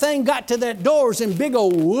when that thing got to that door, it was in big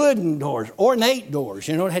old wooden doors, ornate doors.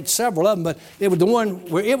 It had several of them, but it was the one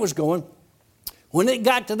where it was going. When it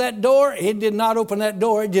got to that door, it did not open that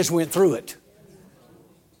door. It just went through it.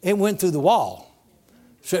 It went through the wall.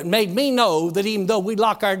 So it made me know that even though we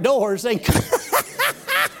lock our doors, they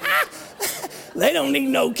don't need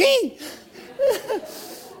no key.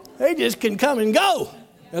 They just can come and go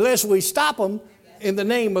unless we stop them in the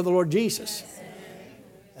name of the Lord Jesus.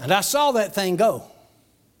 And I saw that thing go.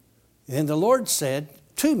 And the Lord said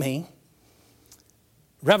to me,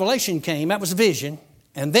 revelation came, that was a vision,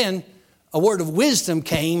 and then a word of wisdom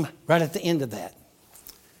came right at the end of that.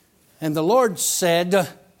 And the Lord said,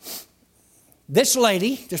 this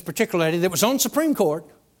particular lady that was on Supreme Court,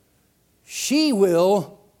 she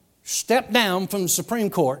will step down from the Supreme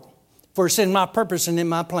Court for it's in my purpose and in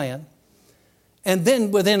my plan. And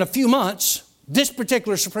then within a few months, this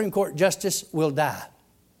particular Supreme Court justice will die.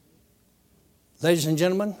 Ladies and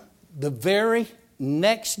gentlemen, the very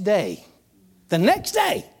next day,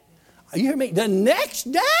 you hear me? The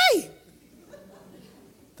next day,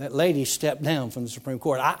 that lady stepped down from the Supreme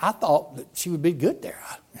Court. I thought that she would be good there,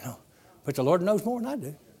 but the Lord knows more than I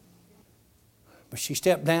do. But she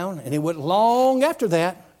stepped down, and it wasn't long after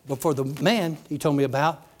that before the man he told me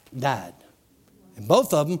about died. And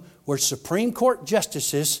both of them were Supreme Court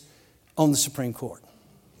justices on the Supreme Court.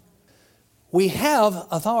 We have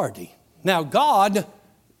authority. Now, God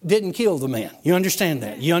didn't kill the man. You understand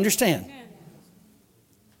that? You understand?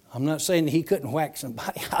 I'm not saying that he couldn't whack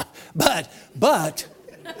somebody, but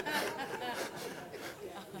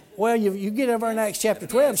well, you get over in Acts chapter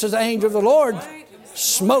 12, it says the angel of the Lord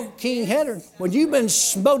smote King Herod. When you've been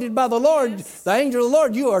smoted by the Lord, the angel of the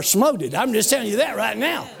Lord, you are smoted. I'm just telling you that right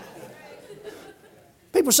now.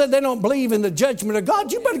 People said they don't believe in the judgment of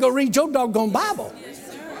God. You better go read your doggone Bible.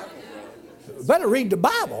 Better read the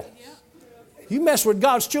Bible. You mess with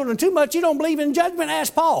God's children too much, you don't believe in judgment,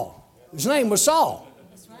 ask Paul. His name was Saul.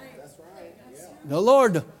 The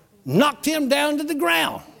Lord knocked him down to the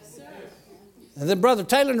ground. And then Brother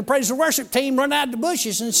Taylor and the praise and worship team run out of the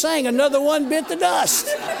bushes and sang Another One Bit the Dust.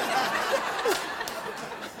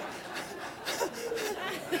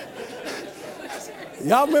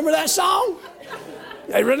 Y'all remember that song?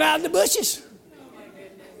 They run out of the bushes.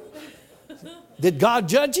 Did God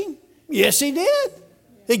judge him? Yes, he did.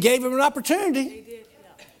 He gave him an opportunity.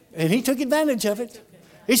 And he took advantage of it.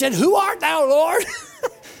 He said, who art thou, Lord?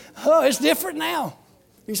 Oh, it's different now.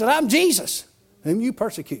 He said, I'm Jesus, whom you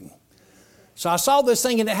persecute. So I saw this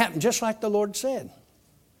thing and it happened just like the Lord said.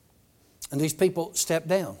 And these people stepped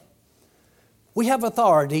down. We have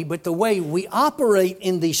authority, but the way we operate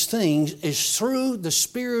in these things is through the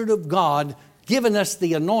Spirit of God giving us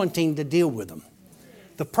the anointing to deal with them.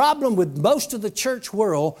 The problem with most of the church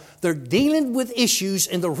world, they're dealing with issues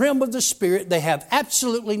in the realm of the Spirit they have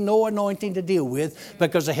absolutely no anointing to deal with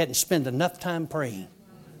because they hadn't spent enough time praying.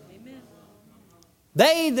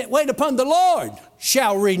 They that wait upon the Lord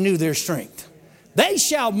shall renew their strength. They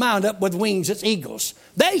shall mount up with wings as eagles.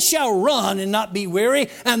 They shall run and not be weary,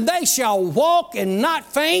 and they shall walk and not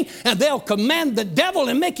faint, and they'll command the devil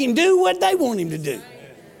and make him do what they want him to do.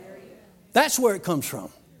 That's where it comes from.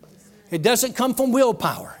 It doesn't come from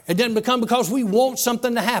willpower. It doesn't come because we want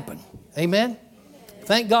something to happen. Amen?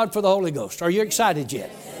 Thank God for the Holy Ghost. Are you excited yet?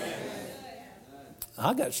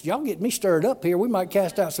 Y'all get me stirred up here. We might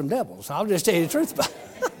cast out some devils. I'll just tell you the truth about it.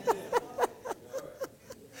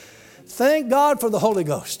 Thank God for the Holy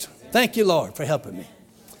Ghost. Thank you, Lord, for helping me.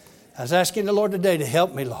 I was asking the Lord today to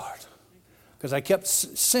help me, Lord, because I kept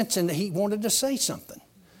sensing that He wanted to say something.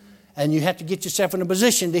 And you have to get yourself in a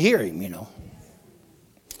position to hear Him,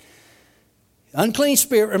 Unclean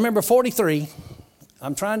spirit, remember 43.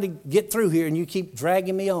 I'm trying to get through here and you keep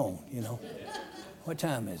dragging me on, What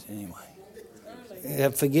time is it anyway?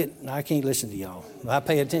 I can't listen to y'all. I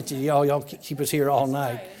pay attention to y'all. Y'all keep us here all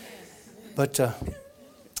night. But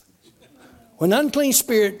when an unclean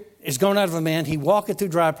spirit is gone out of a man, he walketh through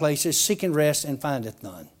dry places, seeking rest, and findeth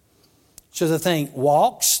none. So the thing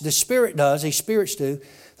walks, the spirit does, these spirits do.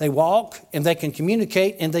 They walk, and they can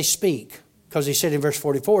communicate, and they speak. Because he said in verse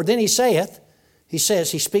 44, then he says, he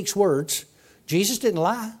speaks words. Jesus didn't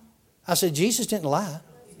lie. I said, Jesus didn't lie.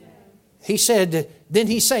 He said, then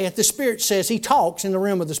he saith, the Spirit says, he talks in the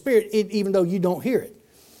realm of the Spirit, even though you don't hear it.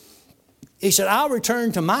 He said, I'll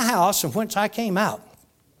return to my house from whence I came out.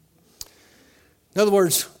 In other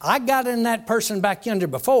words, I got in that person back yonder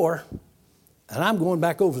before, and I'm going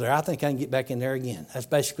back over there. I think I can get back in there again. That's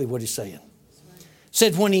basically what he's saying.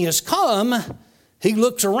 Said when he has come, he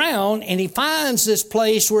looks around and he finds this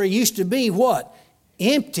place where he used to be what?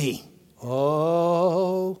 Empty.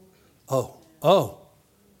 Oh.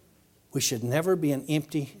 We should never be an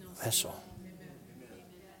empty vessel.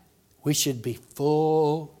 We should be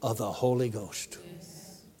full of the Holy Ghost.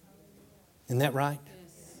 Isn't that right?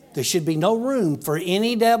 There should be no room for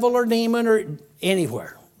any devil or demon or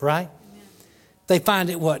anywhere, right? They find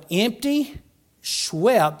it what? Empty,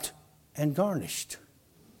 swept, and garnished.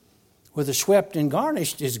 Well, the swept and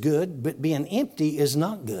garnished is good, but being empty is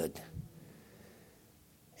not good.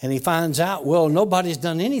 And he finds out, well, nobody's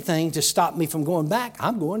done anything to stop me from going back.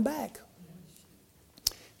 I'm going back.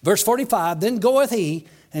 Verse 45, then goeth he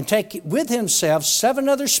and take with himself 7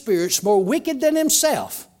 other spirits more wicked than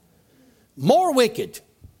himself. More wicked.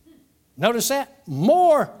 Notice that?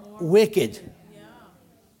 More wicked. Yeah.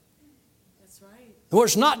 That's right. Well,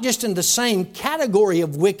 it's not just in the same category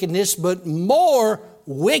of wickedness, but more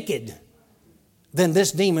wicked than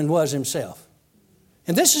this demon was himself.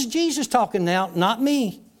 And this is Jesus talking now, not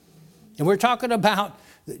me. And we're talking about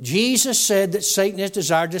Jesus said that Satan has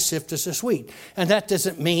desired to sift us as wheat. And that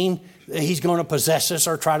doesn't mean that he's going to possess us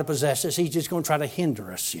or try to possess us. He's just going to try to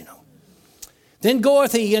hinder us, you know. Then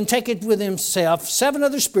goeth he and taketh with himself 7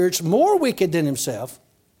 other spirits more wicked than himself.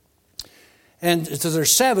 And so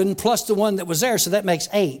there's 7 plus the one that was there, so that makes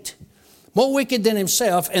 8. More wicked than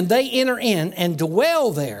himself, and they enter in and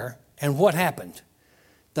dwell there. And what happened?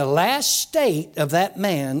 The last state of that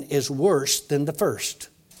man is worse than the first.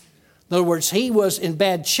 In other words, he was in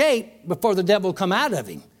bad shape before the devil come out of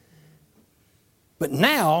him. But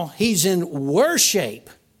now he's in worse shape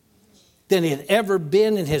than he had ever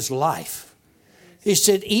been in his life. He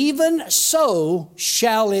said, even so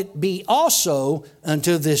shall it be also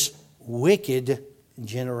unto this wicked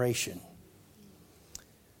generation.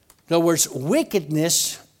 In other words,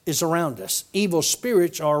 wickedness is around us. Evil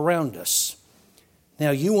spirits are around us.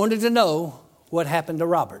 Now, you wanted to know what happened to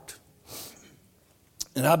Robert.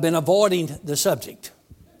 And I've been avoiding the subject.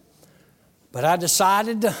 But I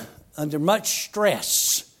decided, under much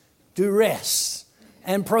stress, duress,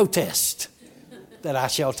 and protest, that I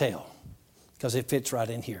shall tell. Because it fits right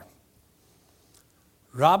in here.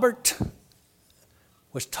 Robert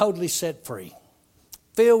was totally set free,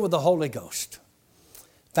 filled with the Holy Ghost.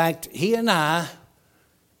 In fact, he and I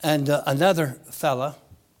and another fella,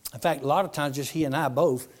 in fact, a lot of times just he and I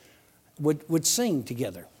both would sing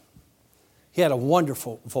together. He had a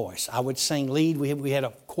wonderful voice. I would sing lead. We had a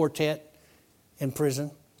quartet in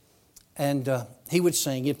prison, and he would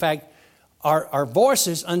sing. In fact, our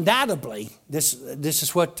voices, undoubtedly, this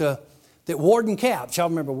is what that Warden Capps. Y'all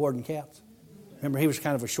remember Warden Capps? Remember, he was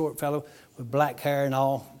kind of a short fellow with black hair and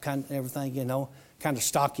all, kind of everything, you know, kind of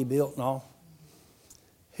stocky built and all.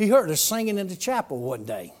 He heard us singing in the chapel one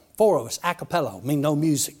day, 4 of us, a cappella, I mean, no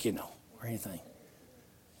music, you know, or anything.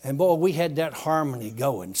 And boy, we had that harmony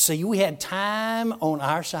going. See, we had time on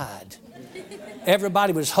our side.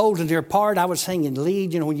 Everybody was holding their part. I was singing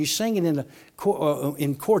lead. You know, when you're singing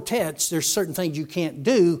in quartets, there's certain things you can't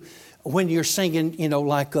do when you're singing, you know,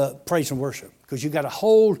 like praise and worship. Because you got to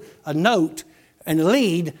hold a note and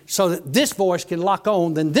lead so that this voice can lock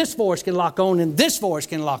on, then this voice can lock on, and this voice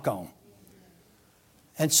can lock on.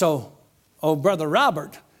 And so, Brother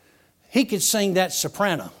Robert, he could sing that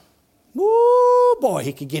soprano. Woo, boy,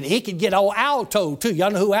 he could get old alto too.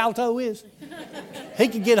 Y'all know who alto is? He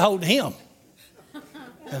could get a hold of him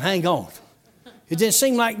and hang on. It didn't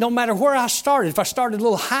seem like no matter where I started, if I started a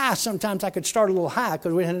little high, sometimes I could start a little high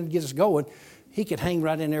because we had to get us going. He could hang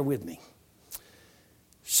right in there with me.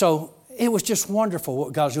 So it was just wonderful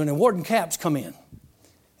what God was doing. And Warden Capps come in,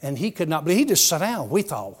 and he could not believe. He just sat down. We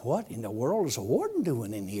thought, what in the world is a warden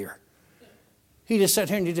doing in here? He just sat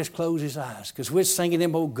here and he just closed his eyes because we're singing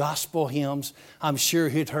them old gospel hymns. I'm sure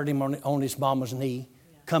he'd heard him on his mama's knee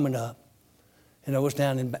coming up. And it was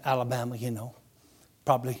down in Alabama, you know.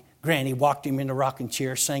 Probably Granny walked him in the rocking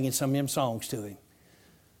chair singing some of them songs to him.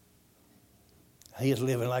 He was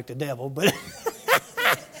living like the devil, but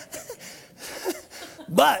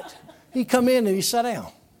but he come in and he sat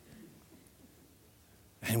down.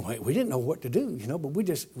 And we didn't know what to do, you know, but we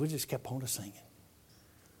just kept on singing.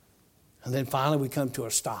 And then finally we come to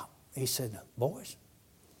a stop. He said, boys,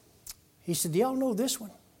 he said, do y'all know this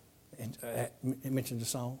one? And he mentioned the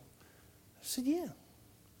song. I said, yeah.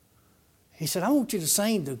 He said, I want you to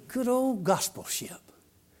sing the good old gospel ship.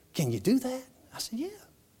 Can you do that? I said, yeah.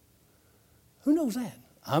 Who knows that?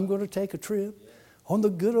 I'm going to take a trip on the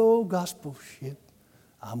good old gospel ship.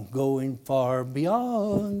 I'm going far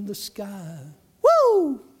beyond the sky.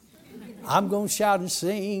 Woo! I'm going to shout and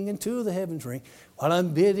sing into the heavens ring while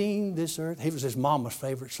I'm bidding this earth. It was his mama's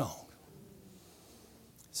favorite song.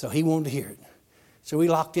 So he wanted to hear it. So we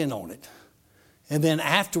locked in on it. And then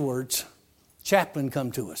afterwards, chaplain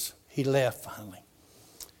come to us. He left finally.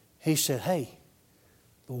 He said, hey,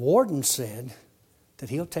 the warden said that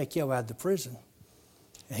he'll take y'all out of the prison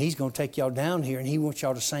and he's going to take y'all down here and he wants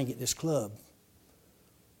y'all to sing at this club.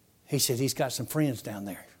 He said he's got some friends down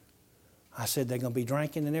there. I said, they're going to be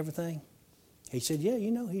drinking and everything? He said, yeah,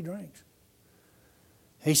 you know he drinks.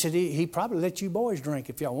 He said, he probably let you boys drink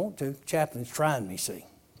if y'all want to. Chaplain's trying me, see.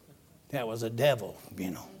 That was a devil,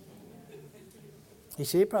 you know. He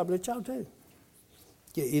said, he probably let y'all too.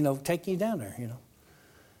 You know, take you down there, you know.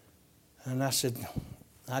 And I said,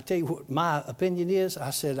 I tell you what my opinion is.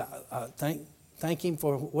 I said, I thank him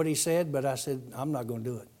for what he said, but I said, I'm not going to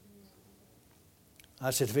do it.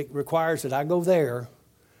 I said, if it requires that I go there,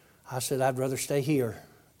 I said, I'd rather stay here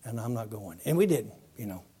and I'm not going. And we didn't,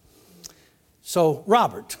 So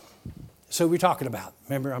Robert, so we're talking about.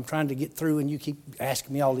 Remember, I'm trying to get through, and you keep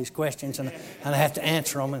asking me all these questions, and I have to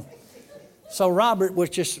answer them. And so Robert was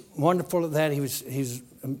just wonderful at that. He was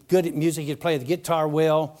good at music. He could play the guitar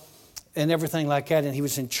well and everything like that. And he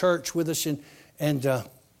was in church with us, and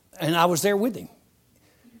I was there with him.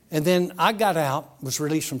 And then I got out, was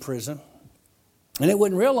released from prison. And it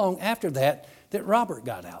wasn't real long after that Robert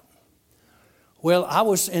got out. Well, I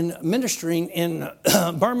was ministering in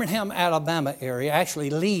Birmingham, Alabama area, actually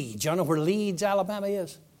Leeds. Y'all know where Leeds, Alabama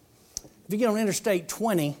is? If you get on Interstate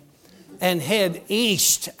 20 and head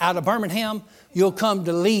east out of Birmingham, you'll come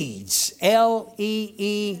to Leeds, Leeds.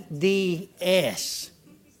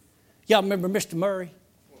 Y'all remember Mr. Murray?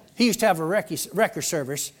 He used to have a record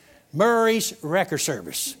service, Murray's Record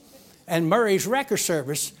Service. And Murray's Record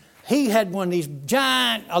Service, he had one of these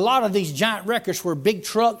a lot of these giant records where big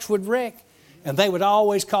trucks would wreck. And they would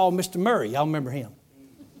always call Mr. Murray. Y'all remember him.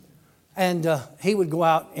 And he would go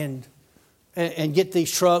out and get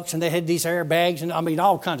these trucks, and they had these airbags, and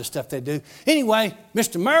all kinds of stuff they do. Anyway,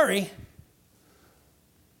 Mr. Murray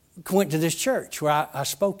went to this church where I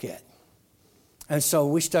spoke at. And so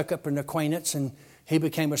we stuck up an acquaintance, and he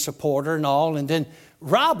became a supporter and all. And then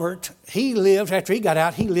Robert, he lived, after he got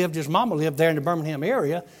out, his mama lived there in the Birmingham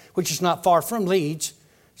area, which is not far from Leeds.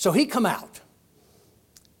 So he come out.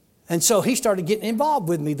 And so he started getting involved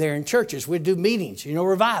with me there in churches. We'd do meetings,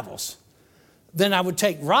 revivals. Then I would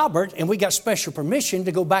take Robert, and we got special permission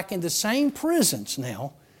to go back in the same prisons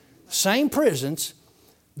now,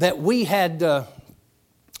 that we had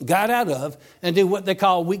got out of, and do what they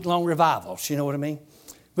call week-long revivals. You know what I mean?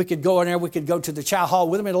 We could go in there, we could go to the chow hall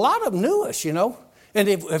with them, and a lot of them knew us, And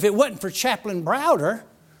if it wasn't for Chaplain Browder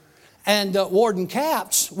and Warden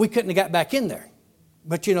Capps, we couldn't have got back in there.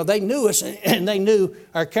 But, they knew us, and they knew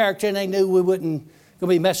our character, and they knew we wouldn't go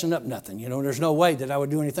be messing up nothing. There's no way that I would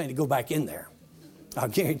do anything to go back in there. I'll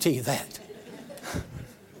guarantee you that.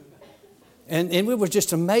 And it was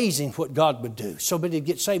just amazing what God would do. Somebody would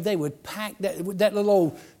get saved. They would pack that little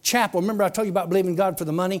old chapel. Remember I told you about believing God for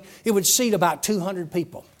the money? It would seat about 200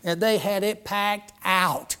 people. And they had it packed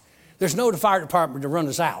out. There's no fire department to run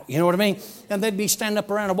us out. You know what I mean? And they'd be standing up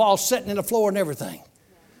around a wall, sitting in the floor and everything.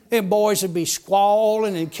 And boys would be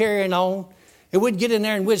squalling and carrying on. And we'd get in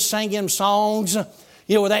there and we'd sing them songs,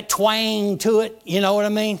 with that twang to it, you know what I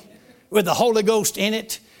mean? With the Holy Ghost in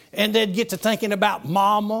it. And they'd get to thinking about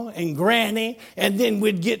Mama and Granny. And then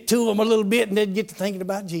we'd get to them a little bit, and they'd get to thinking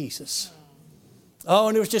about Jesus. Oh,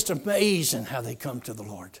 and it was just amazing how they come to the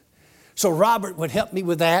Lord. So Robert would help me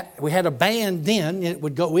with that. We had a band then, and it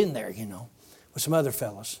would go in there, with some other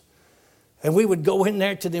fellas. And we would go in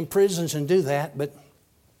there to them prisons and do that.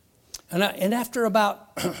 And after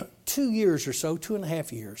about 2 years or so,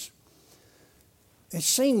 2.5 years, it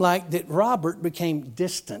seemed like that Robert became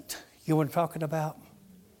distant. You know what I'm talking about?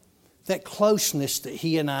 That closeness that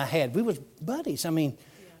he and I had. We was buddies.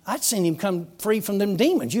 I'd seen him come free from them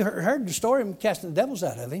demons. You heard the story of him casting the devils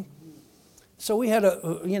out of him. So we had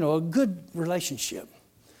a good relationship.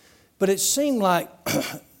 But it seemed like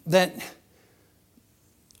that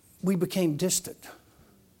we became distant.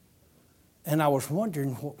 And I was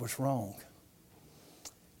wondering what was wrong.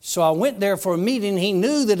 So I went there for a meeting. He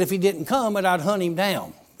knew that if he didn't come, that I'd hunt him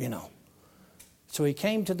down, So he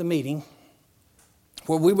came to the meeting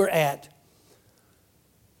where we were at.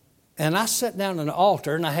 And I sat down on the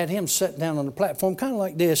altar, and I had him sit down on the platform, kind of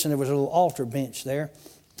like this, and there was a little altar bench there.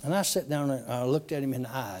 And I sat down and I looked at him in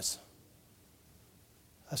the eyes.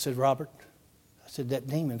 I said, Robert, that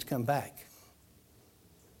demon's come back.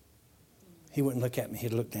 He wouldn't look at me.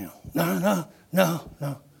 He'd look down. No.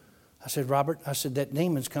 I said, Robert, that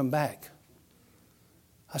demon's come back.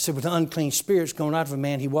 I said, with the unclean spirits going out of a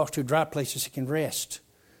man, he walks to dry places, he can rest.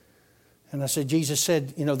 And I said, Jesus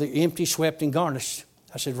said, they're empty, swept, and garnished.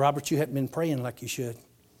 I said, Robert, you haven't been praying like you should.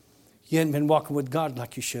 You hadn't been walking with God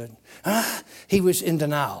like you should. He was in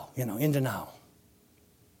denial, in denial.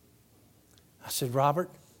 I said, Robert,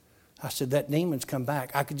 that demon's come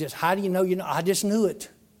back. How do you know? I just knew it.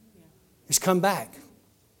 It's come back.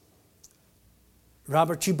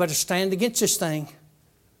 Robert, you better stand against this thing.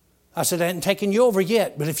 I said, I hadn't taken you over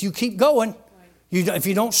yet, but if you keep going, if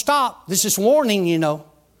you don't stop, this is warning,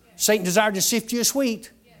 Satan desired to sift you as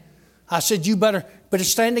wheat. I said, you better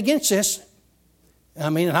stand against this.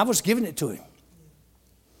 And I was giving it to him.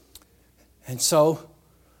 And so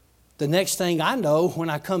the next thing I know, when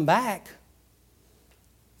I come back,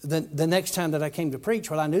 the next time that I came to preach,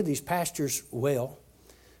 I knew these pastors well.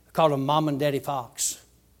 I called them Mom and Daddy Fox.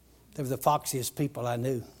 They were the foxiest people I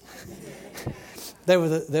knew.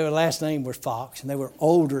 Their last name was Fox, and they were an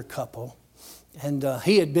older couple. And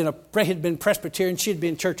he had been Presbyterian, she had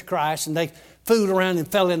been Church of Christ, and they fooled around and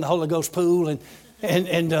fell in the Holy Ghost pool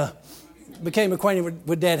and became acquainted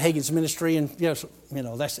with Dad Hagin's ministry, and that's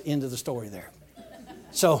the end of the story there.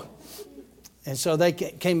 So they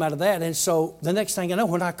came out of that, and so the next thing I know,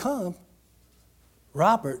 when I come,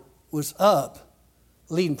 Robert was up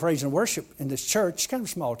leading praise and worship in this church, it's kind of a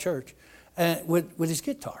small church, with his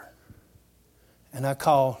guitar. And I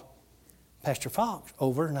called Pastor Fox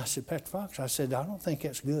over, and I said, Pastor Fox, I said, I don't think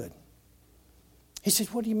that's good. He said,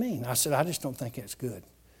 what do you mean? I said, I just don't think that's good.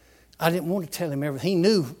 I didn't want to tell him everything. He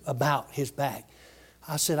knew about his back.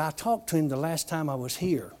 I said, I talked to him the last time I was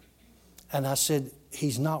here, and I said,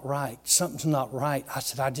 he's not right. Something's not right. I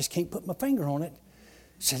said, I just can't put my finger on it.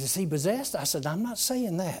 He said, is he possessed? I said, I'm not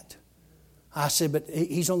saying that. I said, but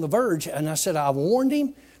he's on the verge. And I said, I warned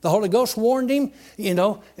him. The Holy Ghost warned him,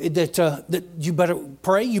 that you better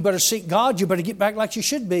pray, you better seek God, you better get back like you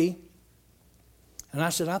should be. And I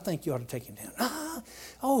said, I think you ought to take him down.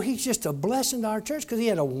 He's just a blessing to our church because he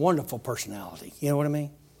had a wonderful personality. You know what I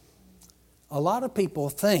mean? A lot of people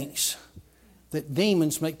thinks that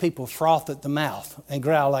demons make people froth at the mouth and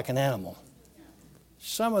growl like an animal.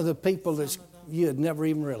 Some of the people you'd never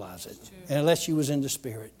even realize it unless you was in the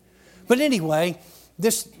spirit. But anyway,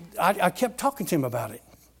 I kept talking to him about it.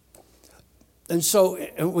 And so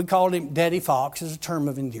we called him Daddy Fox as a term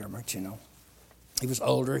of endearment, He was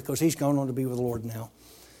older because he's gone on to be with the Lord now.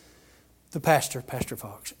 The Pastor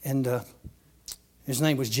Fox. And his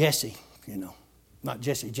name was Jesse, Not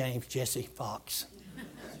Jesse James, Jesse Fox.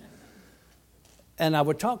 And I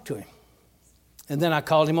would talk to him. And then I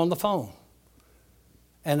called him on the phone.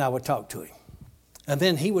 And I would talk to him. And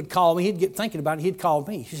then he would call me. He'd get thinking about it. He'd call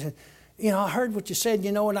me. He said, I heard what you said,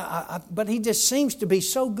 but he just seems to be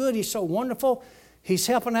so good. He's so wonderful. He's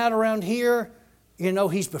helping out around here.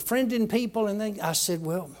 He's befriending people. And then I said,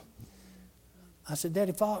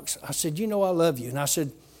 Daddy Fox, I said, I love you. And I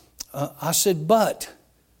said, but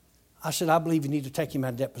I believe you need to take him out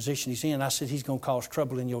of that position he's in. I said, he's going to cause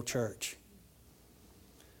trouble in your church.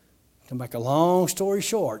 To make a long story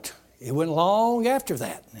short, it went long after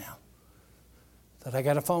that now that I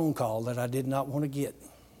got a phone call that I did not want to get.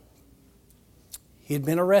 He had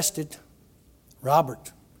been arrested.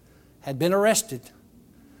 Robert had been arrested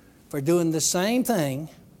for doing the same thing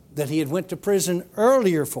that he had went to prison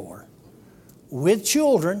earlier for with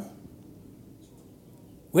children.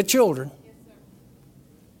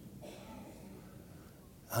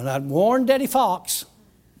 And I'd warned Daddy Fox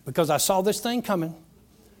because I saw this thing coming.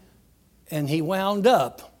 And he wound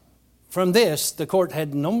up from this. The court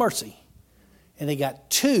had no mercy. And he got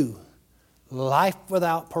 2 life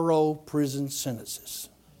without parole prison sentences.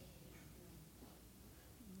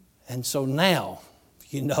 And so now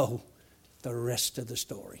you know the rest of the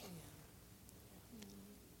story.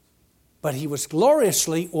 But he was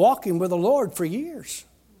gloriously walking with the Lord for years.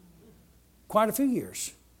 Quite a few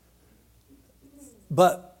years.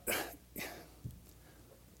 But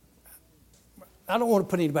I don't want to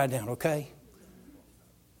put anybody down, okay?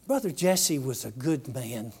 Brother Jesse was a good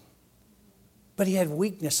man, but he had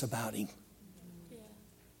weakness about him.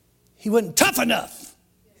 He wasn't tough enough.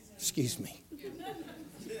 Excuse me.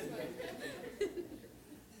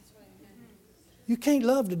 You can't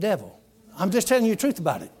love the devil. I'm just telling you the truth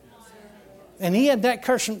about it. And he had that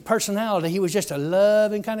personality. He was just a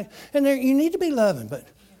loving kind of... And you need to be loving, but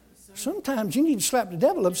sometimes you need to slap the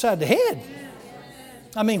devil upside the head.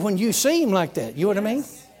 I mean, when you see him like that, you know what I mean?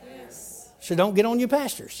 So don't get on your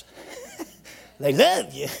pastors. They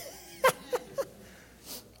love you.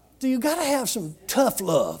 So you got to have some tough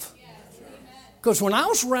love. Because when I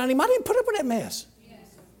was around him, I didn't put up with that mess.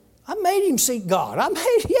 I made him seek God. I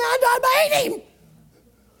made him.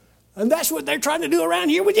 And that's what they're trying to do around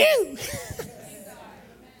here with you.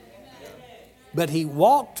 But he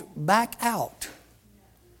walked back out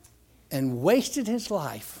and wasted his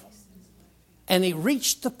life. And he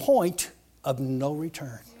reached the point of no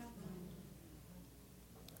return.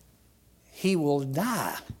 He will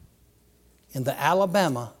die in the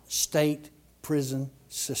Alabama state prison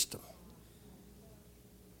system.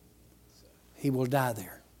 He will die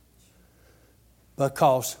there.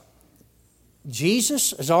 Because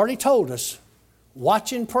Jesus has already told us,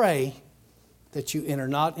 watch and pray that you enter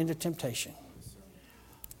not into temptation.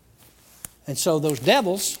 And so those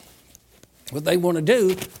devils, what they want to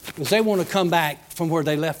do is they want to come back from where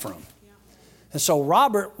they left from. And so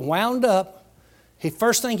Robert wound up,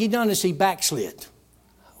 first thing he done is he backslid.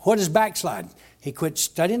 What is backslide? He quit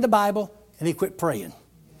studying the Bible and he quit praying.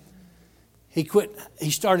 He quit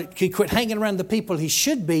hanging around the people he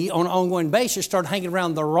should be on an ongoing basis, started hanging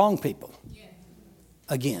around the wrong people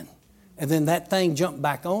again. And then that thing jumped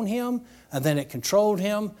back on him, and then it controlled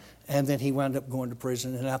him, and then he wound up going to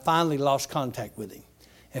prison, and I finally lost contact with him.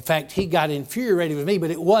 In fact, he got infuriated with me,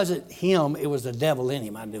 but it wasn't him, it was the devil in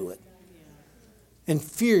him. I knew it.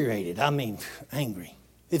 Infuriated, I mean angry.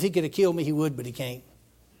 If he could have killed me, he would, but he can't.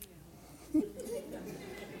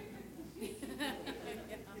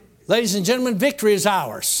 Ladies and gentlemen, victory is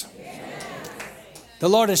ours. The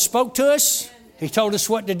Lord has spoke to us. He told us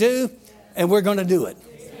what to do, and we're going to do it.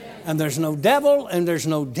 And there's no devil and there's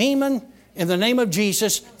no demon in the name of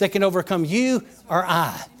Jesus that can overcome you or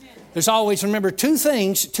I. There's always, remember, two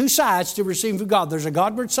sides to receiving from God. There's a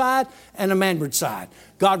Godward side and a manward side.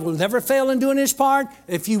 God will never fail in doing His part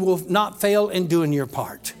if you will not fail in doing your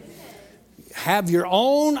part. Have your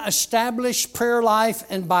own established prayer life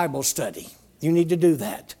and Bible study. You need to do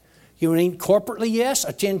that. You need corporately, yes,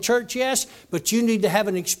 attend church, yes, but you need to have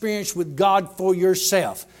an experience with God for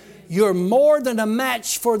yourself. You're more than a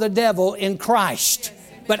match for the devil in Christ.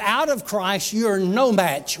 But out of Christ, you're no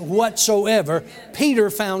match whatsoever. Peter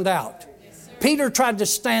found out. Peter tried to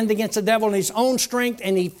stand against the devil in his own strength,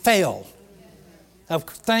 and he failed. Now,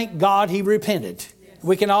 thank God he repented.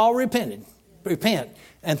 We can all repent,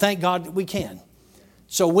 and thank God that we can.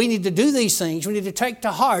 So we need to do these things. We need to take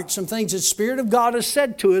to heart some things the Spirit of God has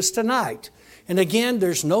said to us tonight. And again,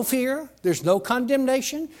 there's no fear. There's no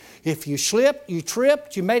condemnation. If you slipped, you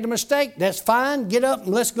tripped, you made a mistake, that's fine. Get up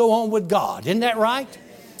and let's go on with God. Isn't that right?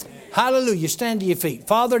 Hallelujah. Stand to your feet.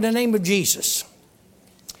 Father, in the name of Jesus,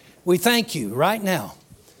 we thank you right now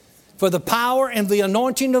for the power and the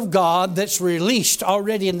anointing of God that's released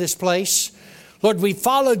already in this place. Lord, we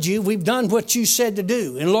followed you. We've done what you said to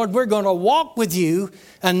do. And Lord, we're going to walk with you,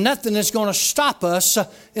 and nothing is going to stop us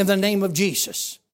in the name of Jesus.